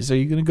boys are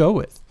you going to go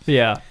with?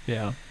 Yeah.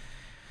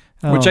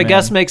 Which I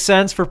guess makes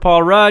sense for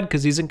Paul Rudd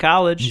because he's in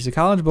college. He's a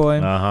college boy.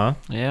 Uh-huh.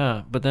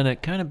 Yeah, but then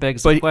it kind of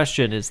begs the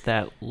question, is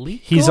that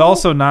legal? He's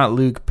also not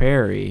Luke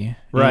Perry.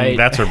 Right.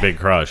 That's her big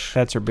crush.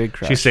 That's her big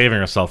crush. She's saving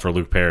herself for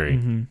Luke Perry.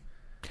 Mm-hmm.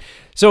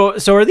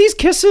 So are these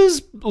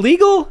kisses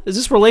legal? Is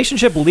this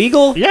relationship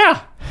legal?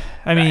 Yeah.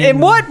 I mean... in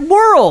what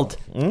world?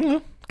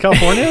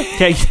 California?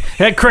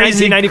 That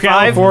crazy 1995?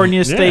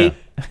 California state.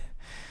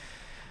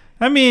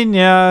 I mean,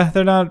 yeah,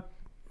 they're not...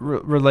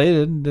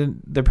 related.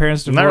 Their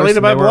parents divorced. Not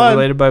related by blood. blood.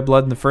 Related by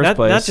blood in the first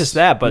place. Not just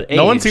that, but age.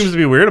 No one seems to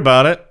be weird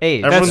about it.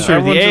 Age. That's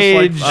true. The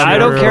age. Just like, I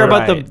don't care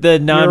about the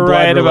non-blood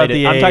right about related.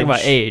 the I'm talking age.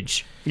 about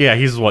age. Yeah,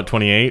 he's what,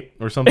 28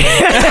 or something?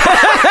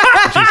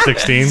 She's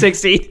 16.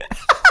 60.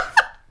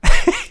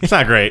 It's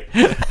not great.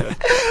 You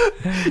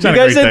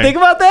guys didn't think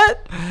about that?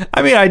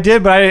 I mean, I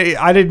did, but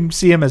I didn't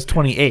see him as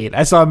 28.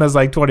 I saw him as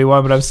like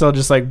 21, but I'm still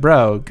just like,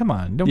 bro, come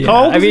on. Don't,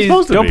 How old is he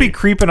supposed to don't be? be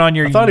creeping on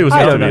your... I thought he was I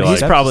supposed don't to be know. like-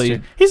 He's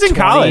probably He's in 20.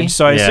 college,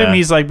 so I Yeah. assume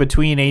he's like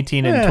between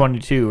 18 and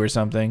 22 or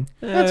something.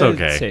 That's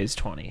okay. I'd say he's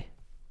 20.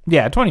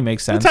 Yeah, 20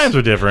 makes The sense. times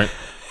were different.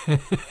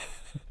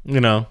 You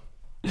know,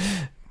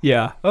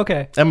 Yeah.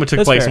 Okay. Emma took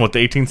That's place fair. in what, the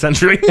 18th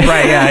century?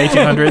 Right, yeah,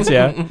 1800s,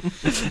 yeah.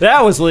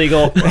 That was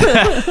legal.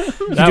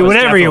 You do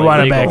whatever you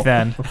wanted back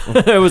then.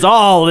 It was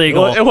all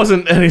legal. Well, it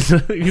wasn't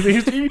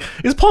anything.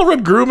 Is Paul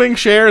Rudd grooming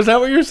Cher? Is that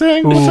what you're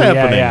saying? What's Ooh,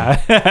 happening?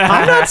 Yeah.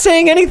 I'm not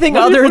saying anything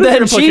What is other your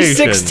than she's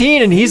implication?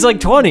 16 and he's like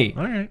 20.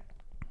 All right.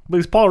 But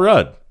he's Paul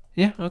Rudd.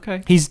 Yeah.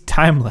 Okay. He's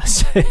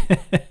timeless.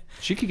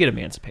 She could get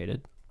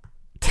emancipated.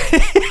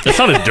 That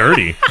sounded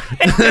dirty.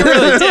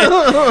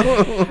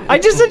 I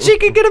just said she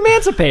could get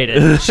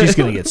emancipated. She's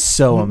going to get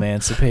so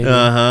emancipated.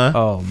 Uh-huh.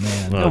 Oh,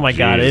 man. Oh my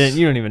God. jeez.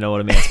 You don't even know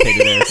what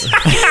emancipated is.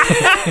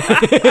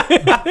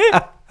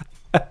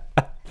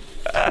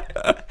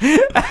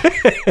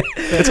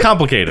 It's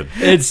complicated.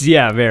 It's,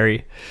 yeah,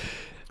 very.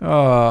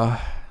 Oh.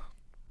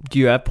 Do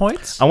you have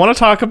points? I want to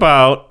talk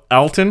about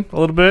Elton a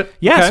little bit.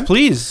 Yes, Okay.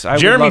 please. I would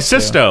Jeremy love to.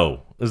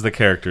 Sisto is the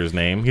character's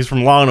name. He's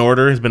from Law &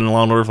 Order. He's been in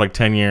Law & Order for like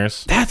 10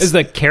 years. Is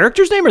the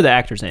character's name or the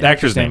actor's name? The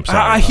actor's name.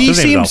 Sorry. He His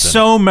name's seemed Elton.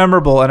 so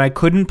memorable, and I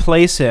couldn't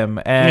place him.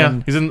 Yeah,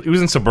 And he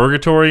was in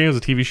Suburgatory. It was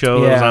a TV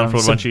show that was on for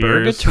a bunch of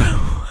years.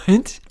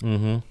 What?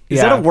 Mm-hmm.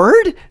 Is that a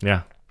word?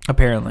 Yeah,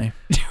 apparently,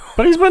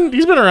 but he's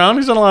been around.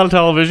 He's done a lot of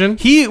television.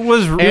 he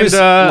was.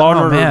 Law and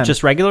Order, man.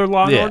 just regular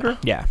Law and Yeah. Order?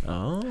 Yeah.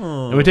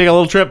 Oh. And we take a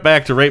little trip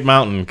back to Rape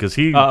Mountain because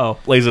he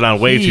lays it on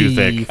way too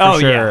thick. For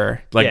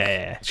sure. Like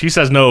Yeah. she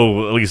says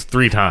no at least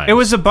 3 times. It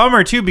was a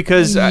bummer too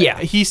because Yeah.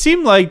 he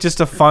seemed like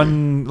just a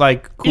fun,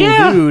 like cool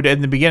Yeah. dude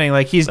in the beginning.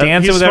 Like he's He's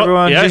dancing with fu-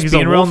 everyone, yeah, just he's a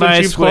being real wolf in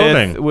nice sheep's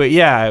clothing. with.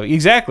 Yeah,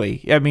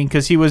 exactly. I mean,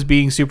 because he was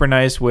being super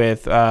nice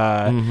with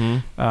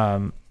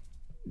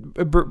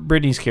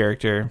Brittany's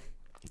character,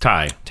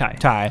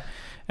 Ty,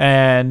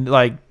 and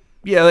like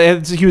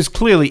he was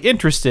clearly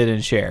interested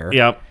in Cher.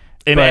 Yep.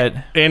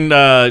 And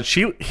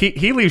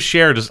he leaves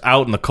Cher just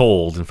out in the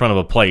cold in front of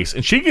a place,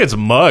 and she gets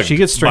mugged. She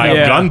gets straight by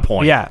up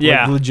gunpoint. Yeah,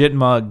 Yeah. like legit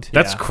mugged.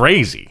 That's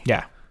crazy.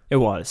 Yeah. It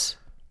was.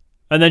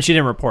 And then she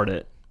didn't report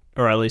it.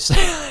 Or at least...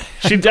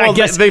 I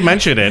guess they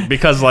mention it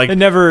because like it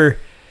never...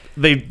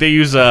 They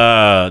use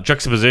a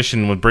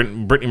juxtaposition with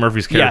Brittany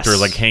Murphy's character Yes.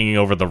 like hanging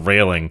over the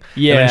railing.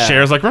 Yeah. And then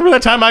Cher's like, remember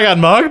that time I got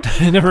mugged?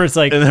 And everyone's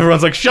like... And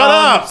everyone's like, shut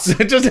up!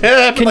 It just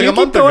happened Can like you a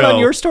month keep going ago. on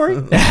your story?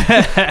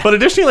 But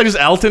additionally, like, just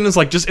Elton is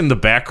like just in the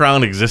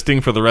background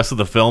existing for the rest of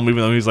the film,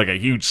 even though he's like a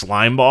huge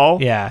slime ball.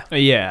 Yeah.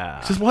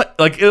 Yeah. Just what?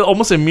 Like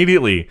almost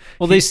immediately.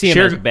 Well, they see him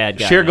as a bad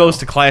guy Cher now. goes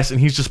to class and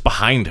he's just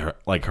behind her,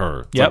 like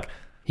her. It's Yep. like,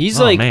 He's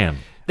oh, like... man.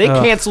 They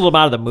canceled him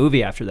out of the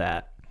movie after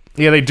that.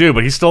 Yeah, they do,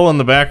 but he's still in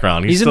the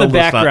background. He's in still the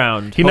just not-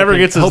 background. he never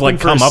gets his hoping like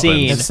for a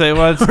scene.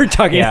 comeuppance. We're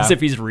talking Yeah. as if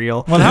he's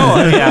real. Well,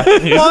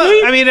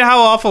 well, I mean, how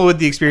awful would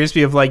the experience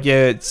be if like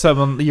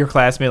your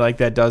classmate like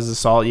that does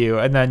assault you,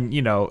 and then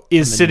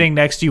is sitting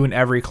next to you in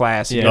every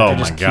class? And Yeah. you Oh have to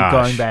just my keep gosh.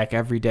 going back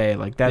every day.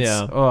 Like that's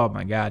Yeah. oh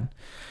my god.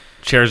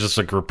 Cher's just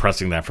like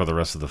repressing that for the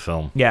rest of the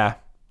film. Yeah.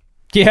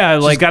 Yeah,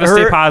 She's like got to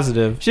stay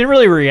positive. She didn't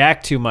really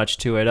react too much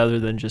to it other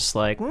than just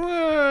like...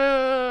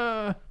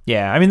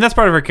 Yeah, I mean that's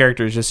part of her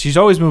character. Is just she's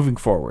always moving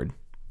forward.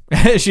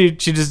 she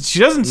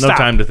doesn't stop. No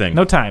time to think.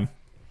 No time.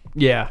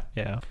 Yeah.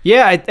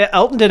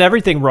 Elton did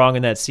everything wrong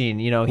in that scene.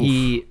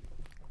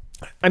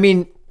 I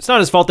mean, it's not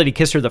his fault that he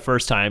kissed her the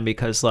first time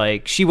because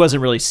like she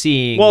wasn't really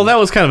seeing. Well, that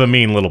was kind of a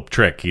mean little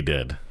trick he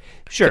did.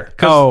 Sure.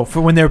 Oh, for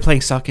when they were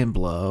playing Suck and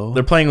Blow.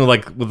 They're playing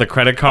with the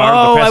credit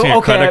card. They're passing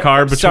a credit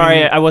card between.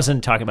 Sorry, I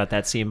wasn't talking about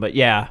that scene, but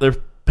yeah. They're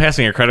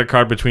passing a credit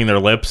card between their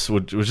lips,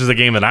 which is a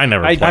game that I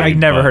never played. I've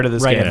never heard of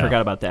this Right, game. I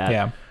forgot about that.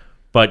 Yeah.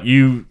 But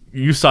you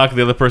suck.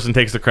 The other person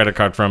takes the credit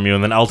card from you,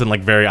 and then Elton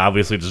like very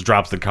obviously just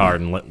drops the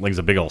card and lays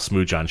a big old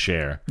smooch on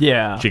Cher.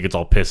 Yeah. She gets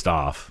all pissed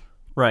off.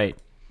 Right.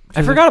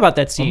 I forgot about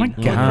that scene.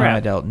 Oh my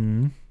god,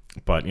 Elton.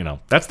 But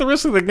that's the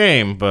risk of the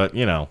game. But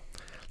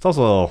it's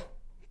also a little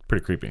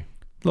pretty creepy.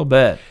 A little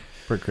bit.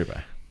 Pretty creepy.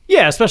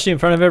 Yeah, especially in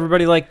front of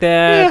everybody like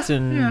that.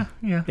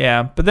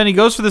 Yeah. But then he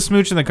goes for the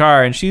smooch in the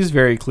car, and she's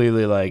very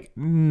clearly like,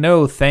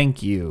 "No,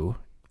 thank you."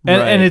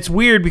 And it's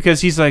weird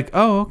because he's like,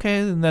 "Oh,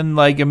 okay," and then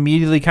like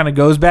immediately kind of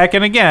goes back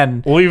in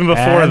again. Well, even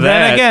before and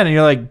that, then again, and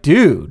you're like,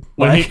 "Dude."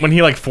 When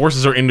he like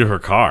forces her into her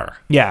car.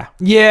 Yeah.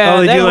 Yeah.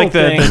 Oh, they that do like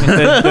whole thing.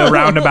 the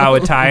roundabout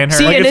with Ty and her.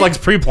 See, Like and it's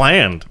like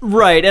pre-planned.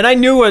 Right, and I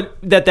knew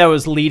that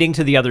was leading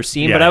to the other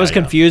scene, Yeah, but I was yeah.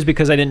 confused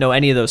because I didn't know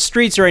any of those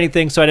streets or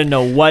anything, so I didn't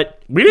know what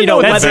We didn't know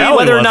what that valley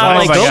whether or was. not I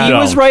was like like, she I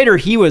was don't. right or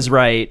he was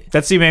right.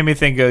 That scene made me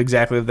think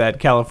exactly of that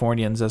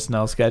Californians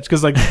SNL sketch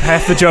because like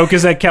half the joke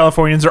is that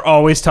Californians are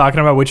always talking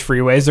about which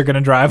freeways they're going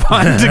to drive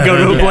on to go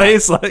to a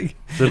place. Like,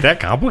 Is it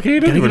that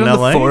complicated? gotta get in on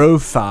LA? the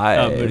 405.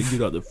 I'm gonna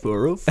get on the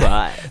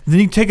 405. Then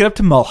you can take it up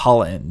to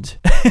Mulholland.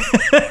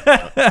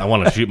 I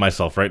want to shoot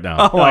myself right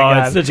now. Oh my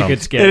god, it's such a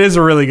good skit. It is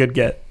a really good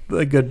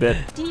a good bit.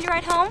 Do you need a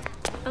ride home?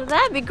 Oh,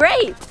 that'd be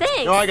great.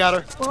 Thanks. No, I got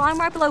her. Well, I'm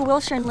right below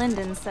Wilshire and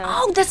Linden, so...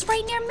 Oh, that's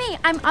right near me.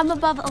 I'm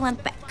above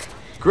Olympic.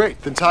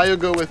 Great. Then Ty will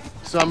go with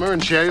Summer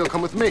and Sherry will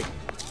come with me.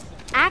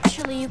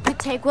 Actually, you could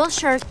take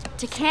Wilshire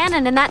to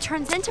Cannon, and that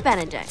turns into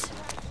Benedict.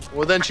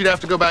 Well, then she'd have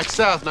to go back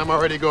south, and I'm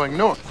already going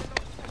north.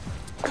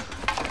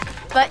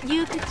 But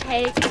you could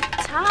take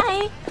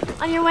Ty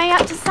on your way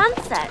up to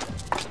Sunset.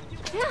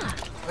 Yeah.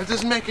 That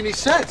doesn't make any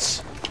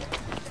sense.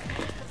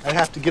 I'd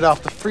have to get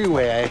off the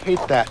freeway. I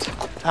hate that.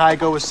 Ty,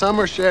 go with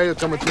Summer. Sherry will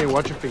come with me.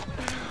 Watch your feet.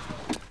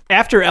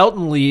 After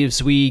Elton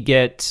leaves, we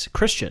get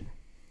Christian.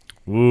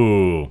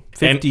 Ooh.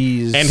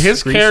 50s. And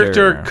his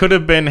character could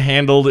have been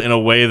handled in a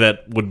way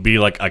that would be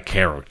like a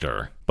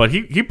character. But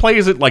he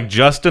plays it like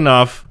just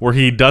enough where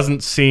he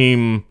doesn't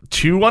seem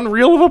too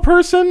unreal of a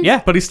person.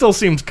 Yeah. But he still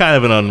seems kind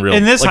of an unreal.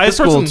 In this high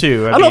school,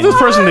 too. I don't know if this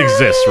person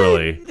exists,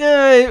 really.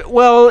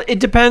 Well, it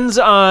depends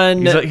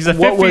on he's a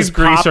what was 50s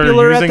greaser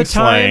popular using at the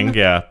time. slang.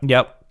 Yeah.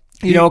 Yep.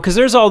 You know, because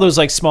there's all those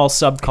like small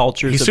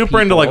subcultures. He's of super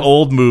into people. like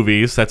old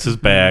movies. That's his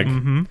bag.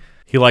 Mm-hmm.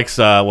 He likes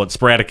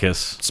Spartacus.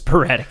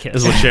 Sporadicus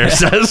Is what Cher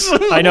says.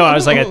 I know. I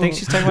was like, I think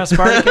she's talking about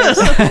Spartacus.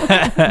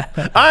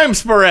 I'm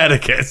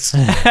Sporadicus.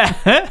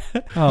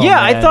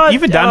 I thought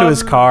even down to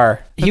his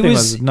car. He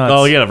was nuts.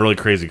 Oh, he had a really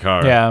crazy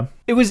car. Yeah.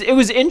 It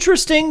was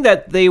interesting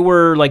that they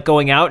were like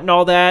going out and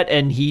all that,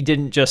 and he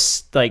didn't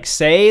just like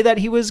say that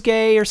he was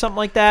gay or something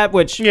like that.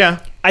 Which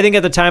I think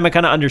at the time I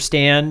kind of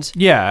understand.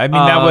 Yeah, I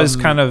mean that was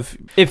kind of.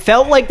 It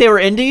felt like they were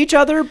into each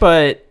other,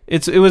 but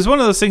it was one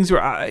of those things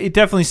where it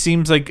definitely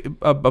seems like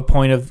a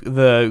point of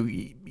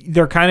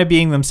they're kind of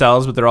being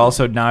themselves, but they're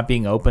also not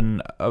being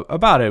open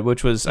about it,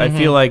 which was I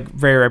feel like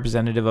very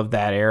representative of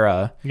that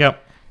era.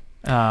 Yep.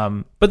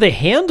 But they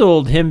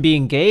handled him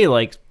being gay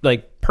like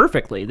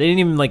perfectly. They didn't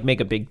even like make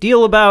a big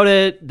deal about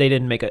it. They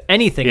didn't make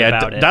anything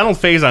about it. Donald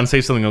Faison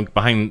says something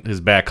behind his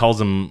back,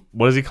 calls him,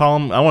 what does he call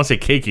him? I want to say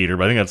Cake Eater,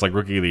 but I think that's like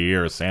Rookie of the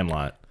Year or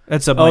Sandlot.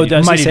 That's a Mighty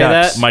does he say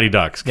Ducks. that? Mighty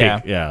Ducks. Cake,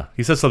 Yeah. yeah.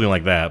 He says something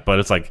like that, but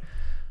it's like,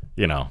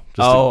 just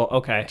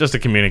okay. just to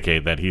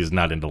communicate that he's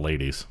not into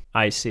ladies.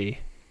 I see.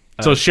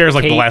 So Cher's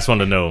like the cake- last one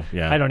to know.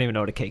 Yeah. I don't even know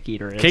what a cake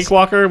eater is.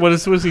 Cakewalker? What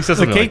is he says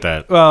something like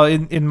that? Well,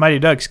 in Mighty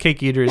Ducks,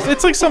 Cake Eaters,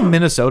 it's like some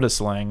Minnesota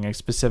slang, like,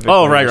 specifically.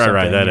 Oh, right.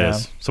 That yeah.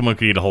 is. Someone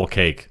could eat a whole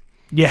cake.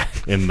 Yeah.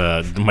 In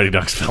the Mighty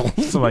Ducks film.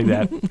 Something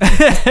like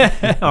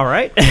that. All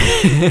right.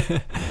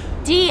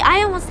 Dee,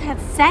 I almost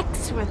had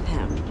sex with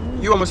him.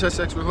 You almost had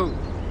sex with who?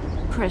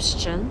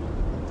 Christian.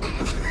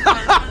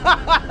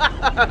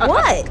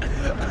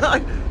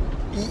 What?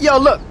 Yo,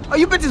 look. Are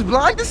you bitches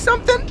blind or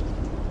something?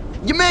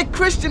 Your man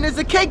Christian is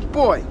a cake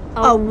boy.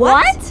 A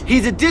what?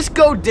 He's a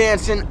disco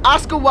dancing,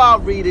 Oscar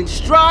Wilde reading,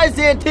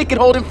 Streisand ticket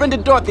holding friend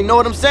of Dorothy. Know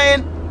what I'm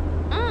saying?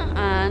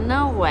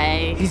 No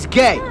way. He's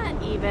gay.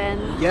 Not even.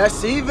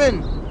 Yes,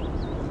 even.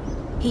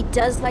 He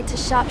does like to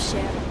shop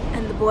share,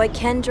 and the boy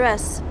can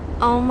dress.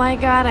 Oh my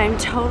god, I'm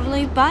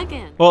totally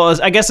bugging. Well,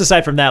 I guess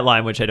aside from that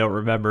line, which I don't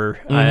remember,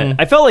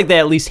 I felt like they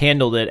at least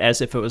handled it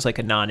as if it was like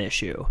a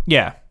non-issue.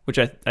 Yeah. Which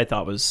I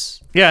thought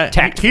was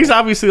tactful. He's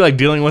obviously like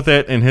dealing with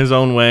it in his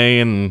own way,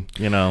 and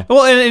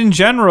Well, in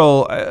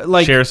general,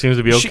 like Cher seems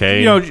to be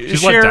okay.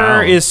 She's let Cher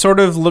down. is sort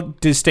of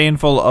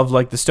disdainful of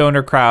like the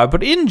stoner crowd,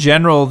 but in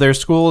general, their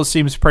school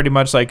seems pretty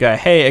much like a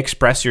hey,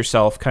 express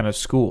yourself kind of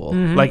school.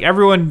 Like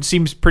everyone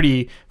seems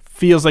they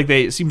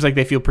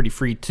feel pretty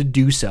free to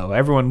do so.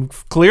 Everyone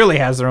clearly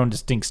has their own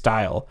distinct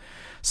style.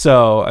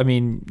 So, I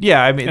mean,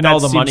 and that all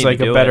the seems money like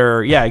to a do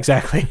better, yeah,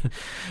 exactly.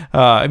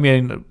 I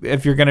mean,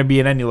 if you're going to be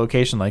in any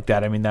location like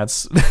that, I mean,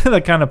 that's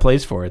that kind of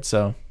plays for it.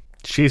 So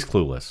she's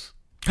clueless.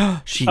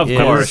 She of is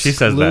course. She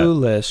says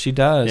clueless. She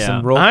does. Yeah.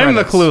 And roll I'm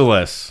credits. the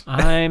clueless.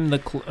 I'm the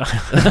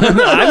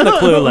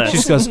clueless. She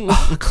just goes,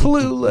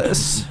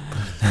 clueless.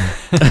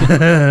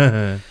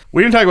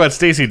 We didn't talk about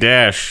Stacey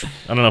Dash.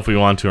 I don't know if we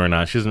want to or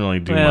not. She doesn't really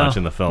do much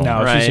in the film.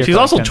 No, Right. She's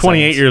also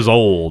 28 years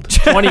old.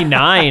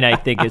 29, I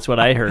think is what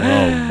I heard. Oh,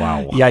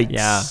 wow. Yikes.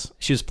 Yeah,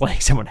 she was playing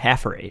someone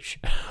half her age,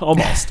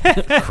 almost.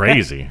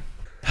 Crazy.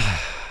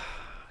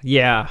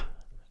 Yeah,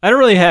 I don't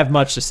really have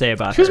much to say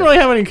about She her. doesn't really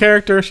have any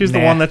character. She's the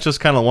Nah. one that's just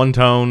kind of one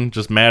tone,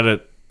 just mad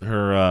at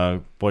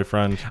her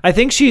boyfriend. I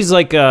think she's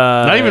like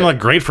Not even like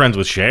great friends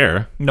with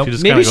Cher. Nope. She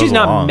just maybe kinda she's goes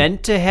not along.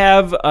 meant to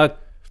have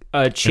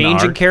a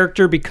change in arc.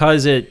 character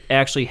because it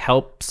actually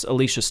helps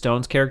Alicia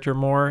Stone's character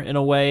more in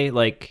a way.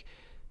 Like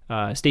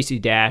Stacey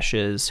Dash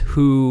is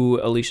who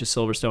Alicia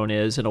Silverstone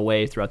is in a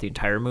way throughout the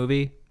entire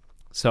movie.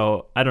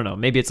 So I don't know.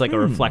 Maybe it's like a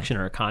reflection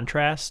or a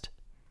contrast.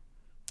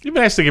 You'd be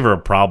nice to give her a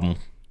problem,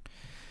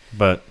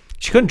 but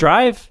She couldn't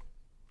drive.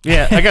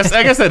 yeah, I guess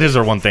that is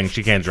her one thing.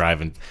 She can't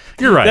drive, and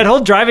you're right. That whole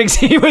driving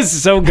scene was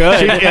so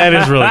good. It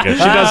is really good.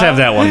 She does have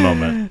that one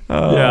moment.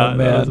 Yeah,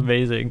 that was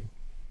amazing.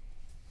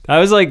 I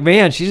was like,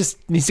 man, she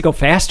just needs to go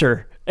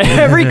faster.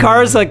 Every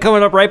car is like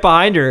coming up right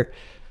behind her.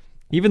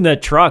 Even the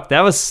truck, that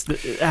was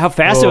how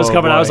fast it was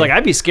coming. boy. I was like,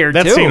 I'd be scared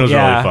That too. scene was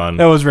really fun.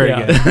 That was very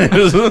Yeah.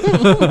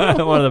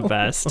 good. One of the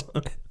best.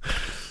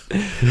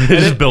 It's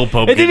just Bill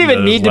Pope. It didn't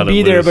even need to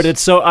be there, but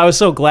I was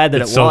so glad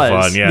that it's so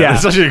fun. Yeah,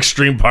 it's such an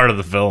extreme part of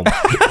the film.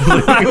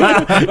 You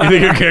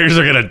think your characters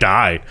are gonna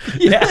die?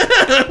 Yeah.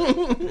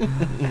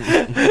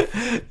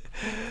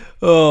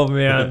 Oh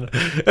man,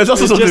 it's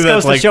also something just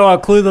goes to show how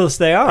clueless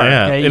they are.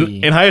 Yeah,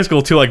 in high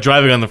school too, like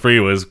driving on the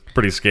freeway was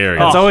pretty scary.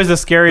 It's always the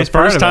scariest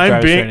part of the first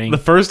time being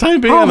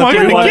on the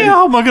freeway.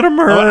 How am I gonna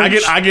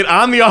merge? I get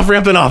on the off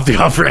ramp and off the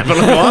off ramp, and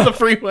I go on the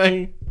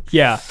freeway.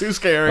 Yeah, too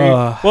scary.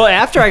 Well,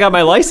 after I got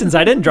my license,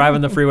 I didn't drive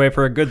on the freeway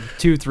for a good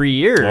 2-3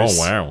 years.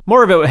 Oh wow!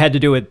 More of it had to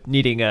do with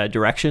needing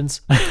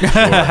directions.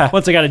 Sure.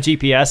 Once I got a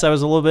GPS, I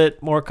was a little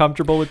bit more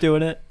comfortable with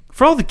doing it.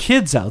 For all the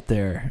kids out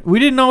there, we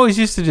didn't always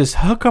used to just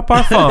hook up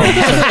our phones and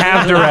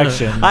have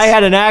directions. I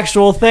had an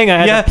actual thing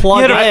I had to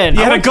plug in.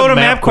 You had to go to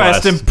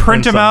MapQuest and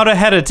print them out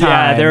ahead of time.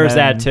 Yeah, there was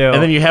that too. And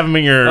then you have them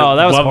in your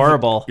that was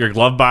horrible. Your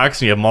glove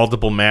box, and you have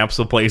multiple maps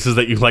of places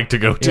that you like to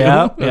go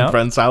to and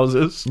friends'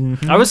 houses.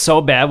 Mm-hmm. I was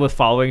so bad with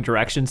following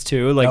directions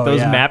too. Like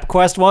those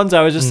MapQuest ones,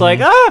 I was just like,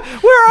 where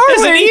are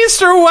Is we? it east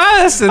or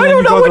west? And I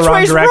don't know which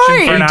way's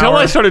right. Until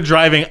I started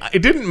driving,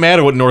 it didn't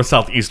matter what north,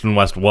 south, east, and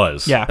west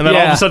was. Yeah. And then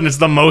all of a sudden, it's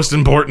the most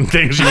important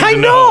things you need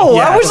to know.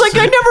 Yes. I was like,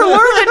 I never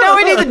learned it. Now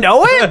I need to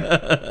know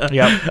it.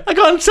 Yep. I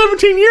got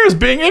 17 years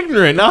being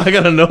ignorant. Now I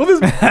got to know this.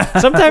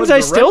 Sometimes I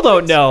still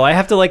don't know. I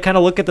have to like kind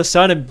of look at the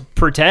sun and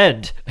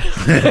pretend.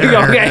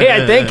 Okay,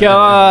 I think,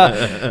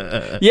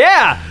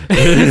 yeah,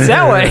 it's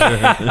that way.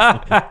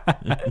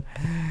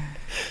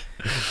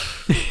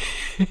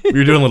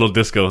 You're doing little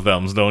disco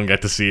thumbs. No one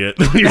got to see it.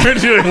 You were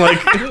doing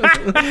like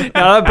not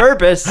on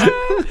purpose,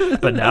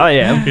 but now I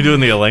am. You're doing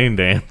the Elaine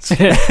dance.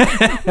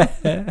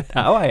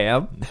 Now I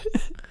am.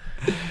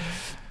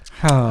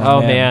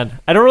 Oh man,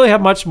 I don't really have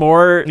much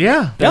more.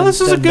 Yeah,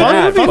 this is a good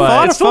movie.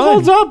 It still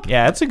holds up.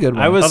 Yeah, it's a good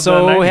one. I was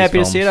so happy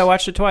to see it. I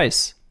watched it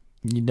twice.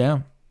 You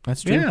down?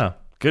 That's true. Yeah,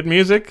 good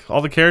music.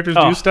 All the characters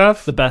do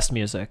stuff. The best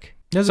music.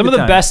 Some of the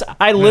best.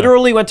 I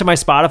literally went to my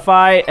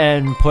Spotify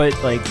and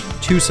put like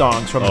 2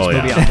 songs from this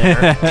movie on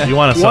there. You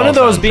want one of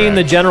those being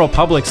the General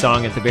Public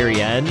song at the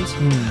very end.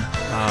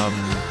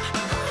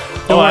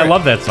 I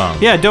love that song.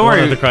 Yeah, don't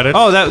worry. The credits.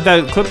 Oh,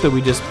 that clip that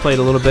we just played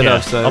a little bit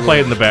of. So I'll play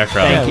it in the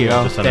background.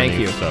 Thank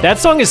you. So. That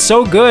song is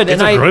so good.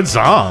 It's a good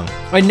song.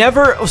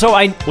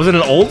 Was it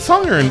an old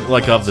song or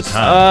like of the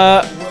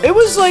time? It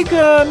was like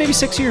maybe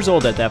 6 years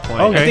old at that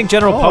point. Okay. I think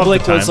General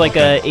Public was like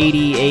a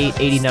 88,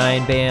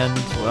 89 band,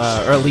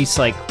 or at least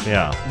like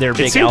their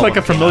big. It seemed like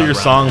a familiar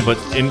song, but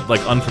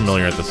like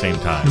unfamiliar at the same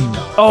time.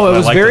 Oh, it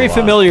was very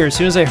familiar as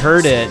soon as I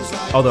heard it.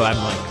 Although I'm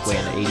like way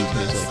into 80s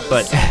music,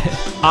 but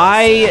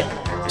I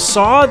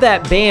saw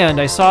that band.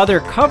 I saw their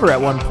cover at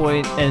one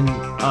point and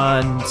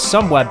on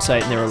some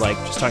website, and they were like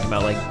just talking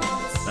about like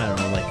I don't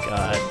know, like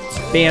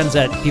bands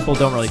that people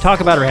don't really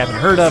talk about or haven't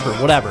heard of or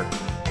whatever,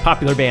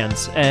 popular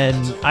bands. And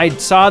I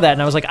saw that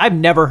and I was like, I've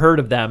never heard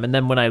of them. And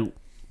then when I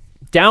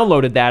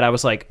downloaded that, I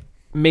was like,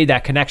 made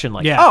that connection.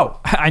 Like, oh,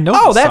 I know.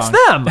 Oh, that's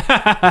them.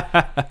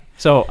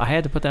 So I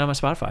had to put that on my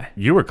Spotify.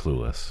 You were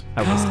clueless.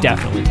 I was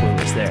definitely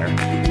clueless there.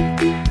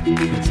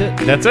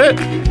 That's it.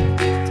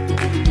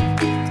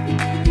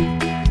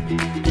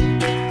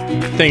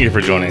 Thank you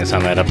for joining us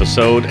on that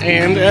episode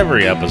and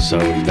every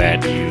episode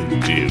that you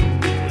do.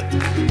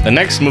 The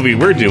next movie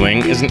we're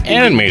doing is an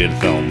animated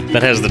film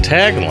that has the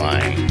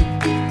tagline,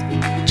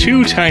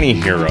 2 tiny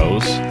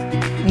heroes,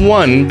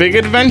 1 big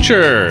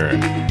adventure.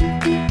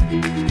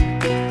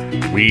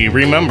 We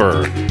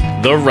remember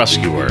The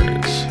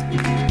Rescuers.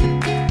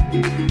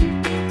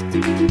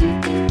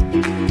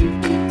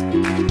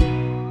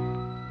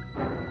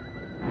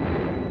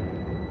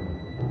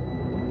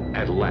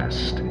 At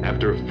last,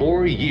 after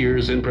 4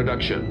 years in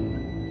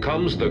production,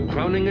 comes the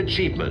crowning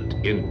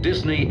achievement in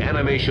Disney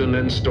animation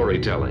and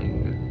storytelling.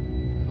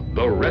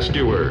 The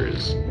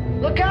Rescuers.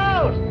 Look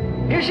out!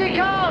 Here she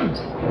comes!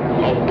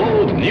 A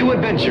bold new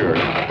adventure.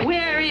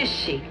 Where is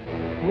she?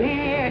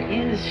 Where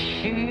is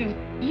she?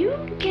 You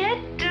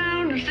get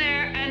down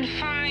there and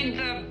find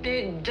the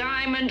big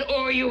diamond,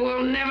 or you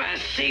will never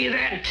see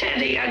that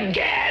Teddy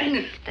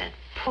again. That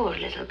poor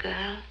little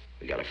girl.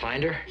 We gotta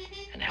find her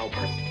and help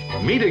her.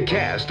 Meet a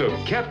cast of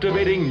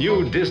captivating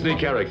new Disney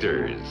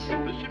characters.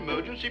 This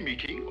emergency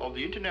meeting of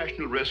the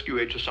International Rescue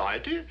Aid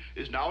Society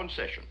is now in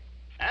session.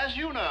 As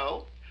you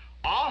know,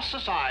 our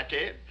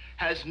society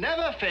has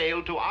never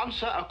failed to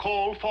answer a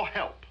call for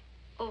help.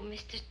 Oh,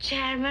 Mr.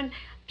 Chairman,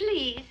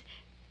 please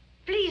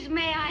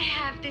may I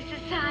have this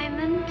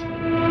assignment?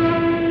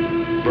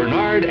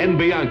 Bernard and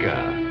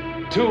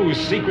Bianca, 2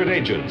 secret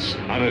agents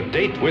on a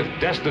date with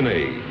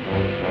destiny.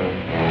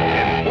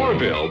 And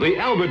Orville, the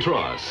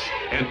albatross,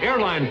 an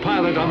airline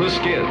pilot on the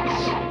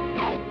skids.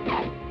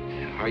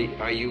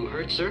 Are you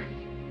hurt, sir?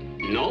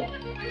 Nope.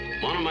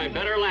 One of my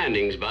better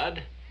landings,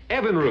 bud.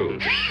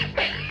 Evinrude,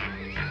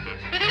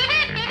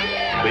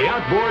 the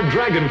outboard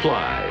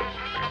dragonfly.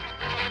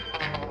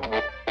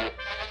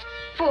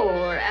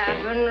 Poor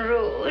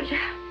Evinrude.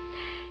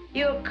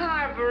 Your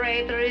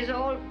carburetor is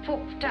all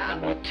pooped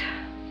out.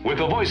 With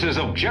the voices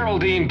of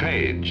Geraldine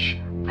Page.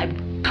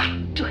 I've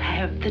got to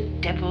have the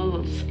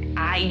devil's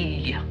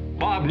eye.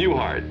 Bob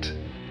Newhart.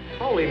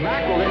 Holy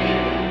mackerel,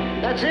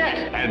 that's it.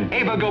 And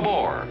Ava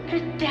Gabor.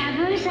 The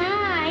devil's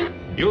eye.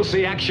 You'll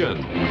see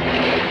action,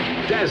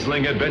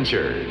 dazzling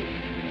adventure.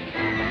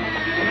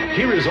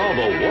 Here is all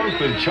the warmth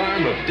and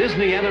charm of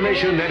Disney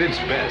animation at its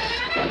best.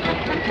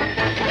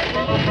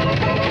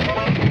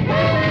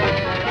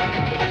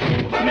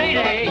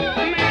 Mayday!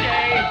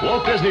 Mayday!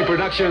 Walt Disney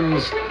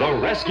Productions, The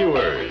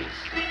Rescuers.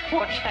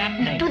 What's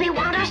happening? Do they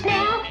want us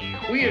now?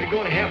 We are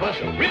going to have us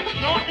a rip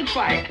snorting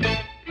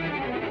fight.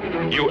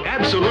 You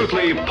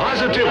absolutely,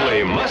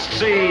 positively must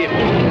see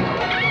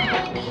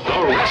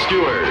The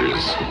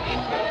Rescuers.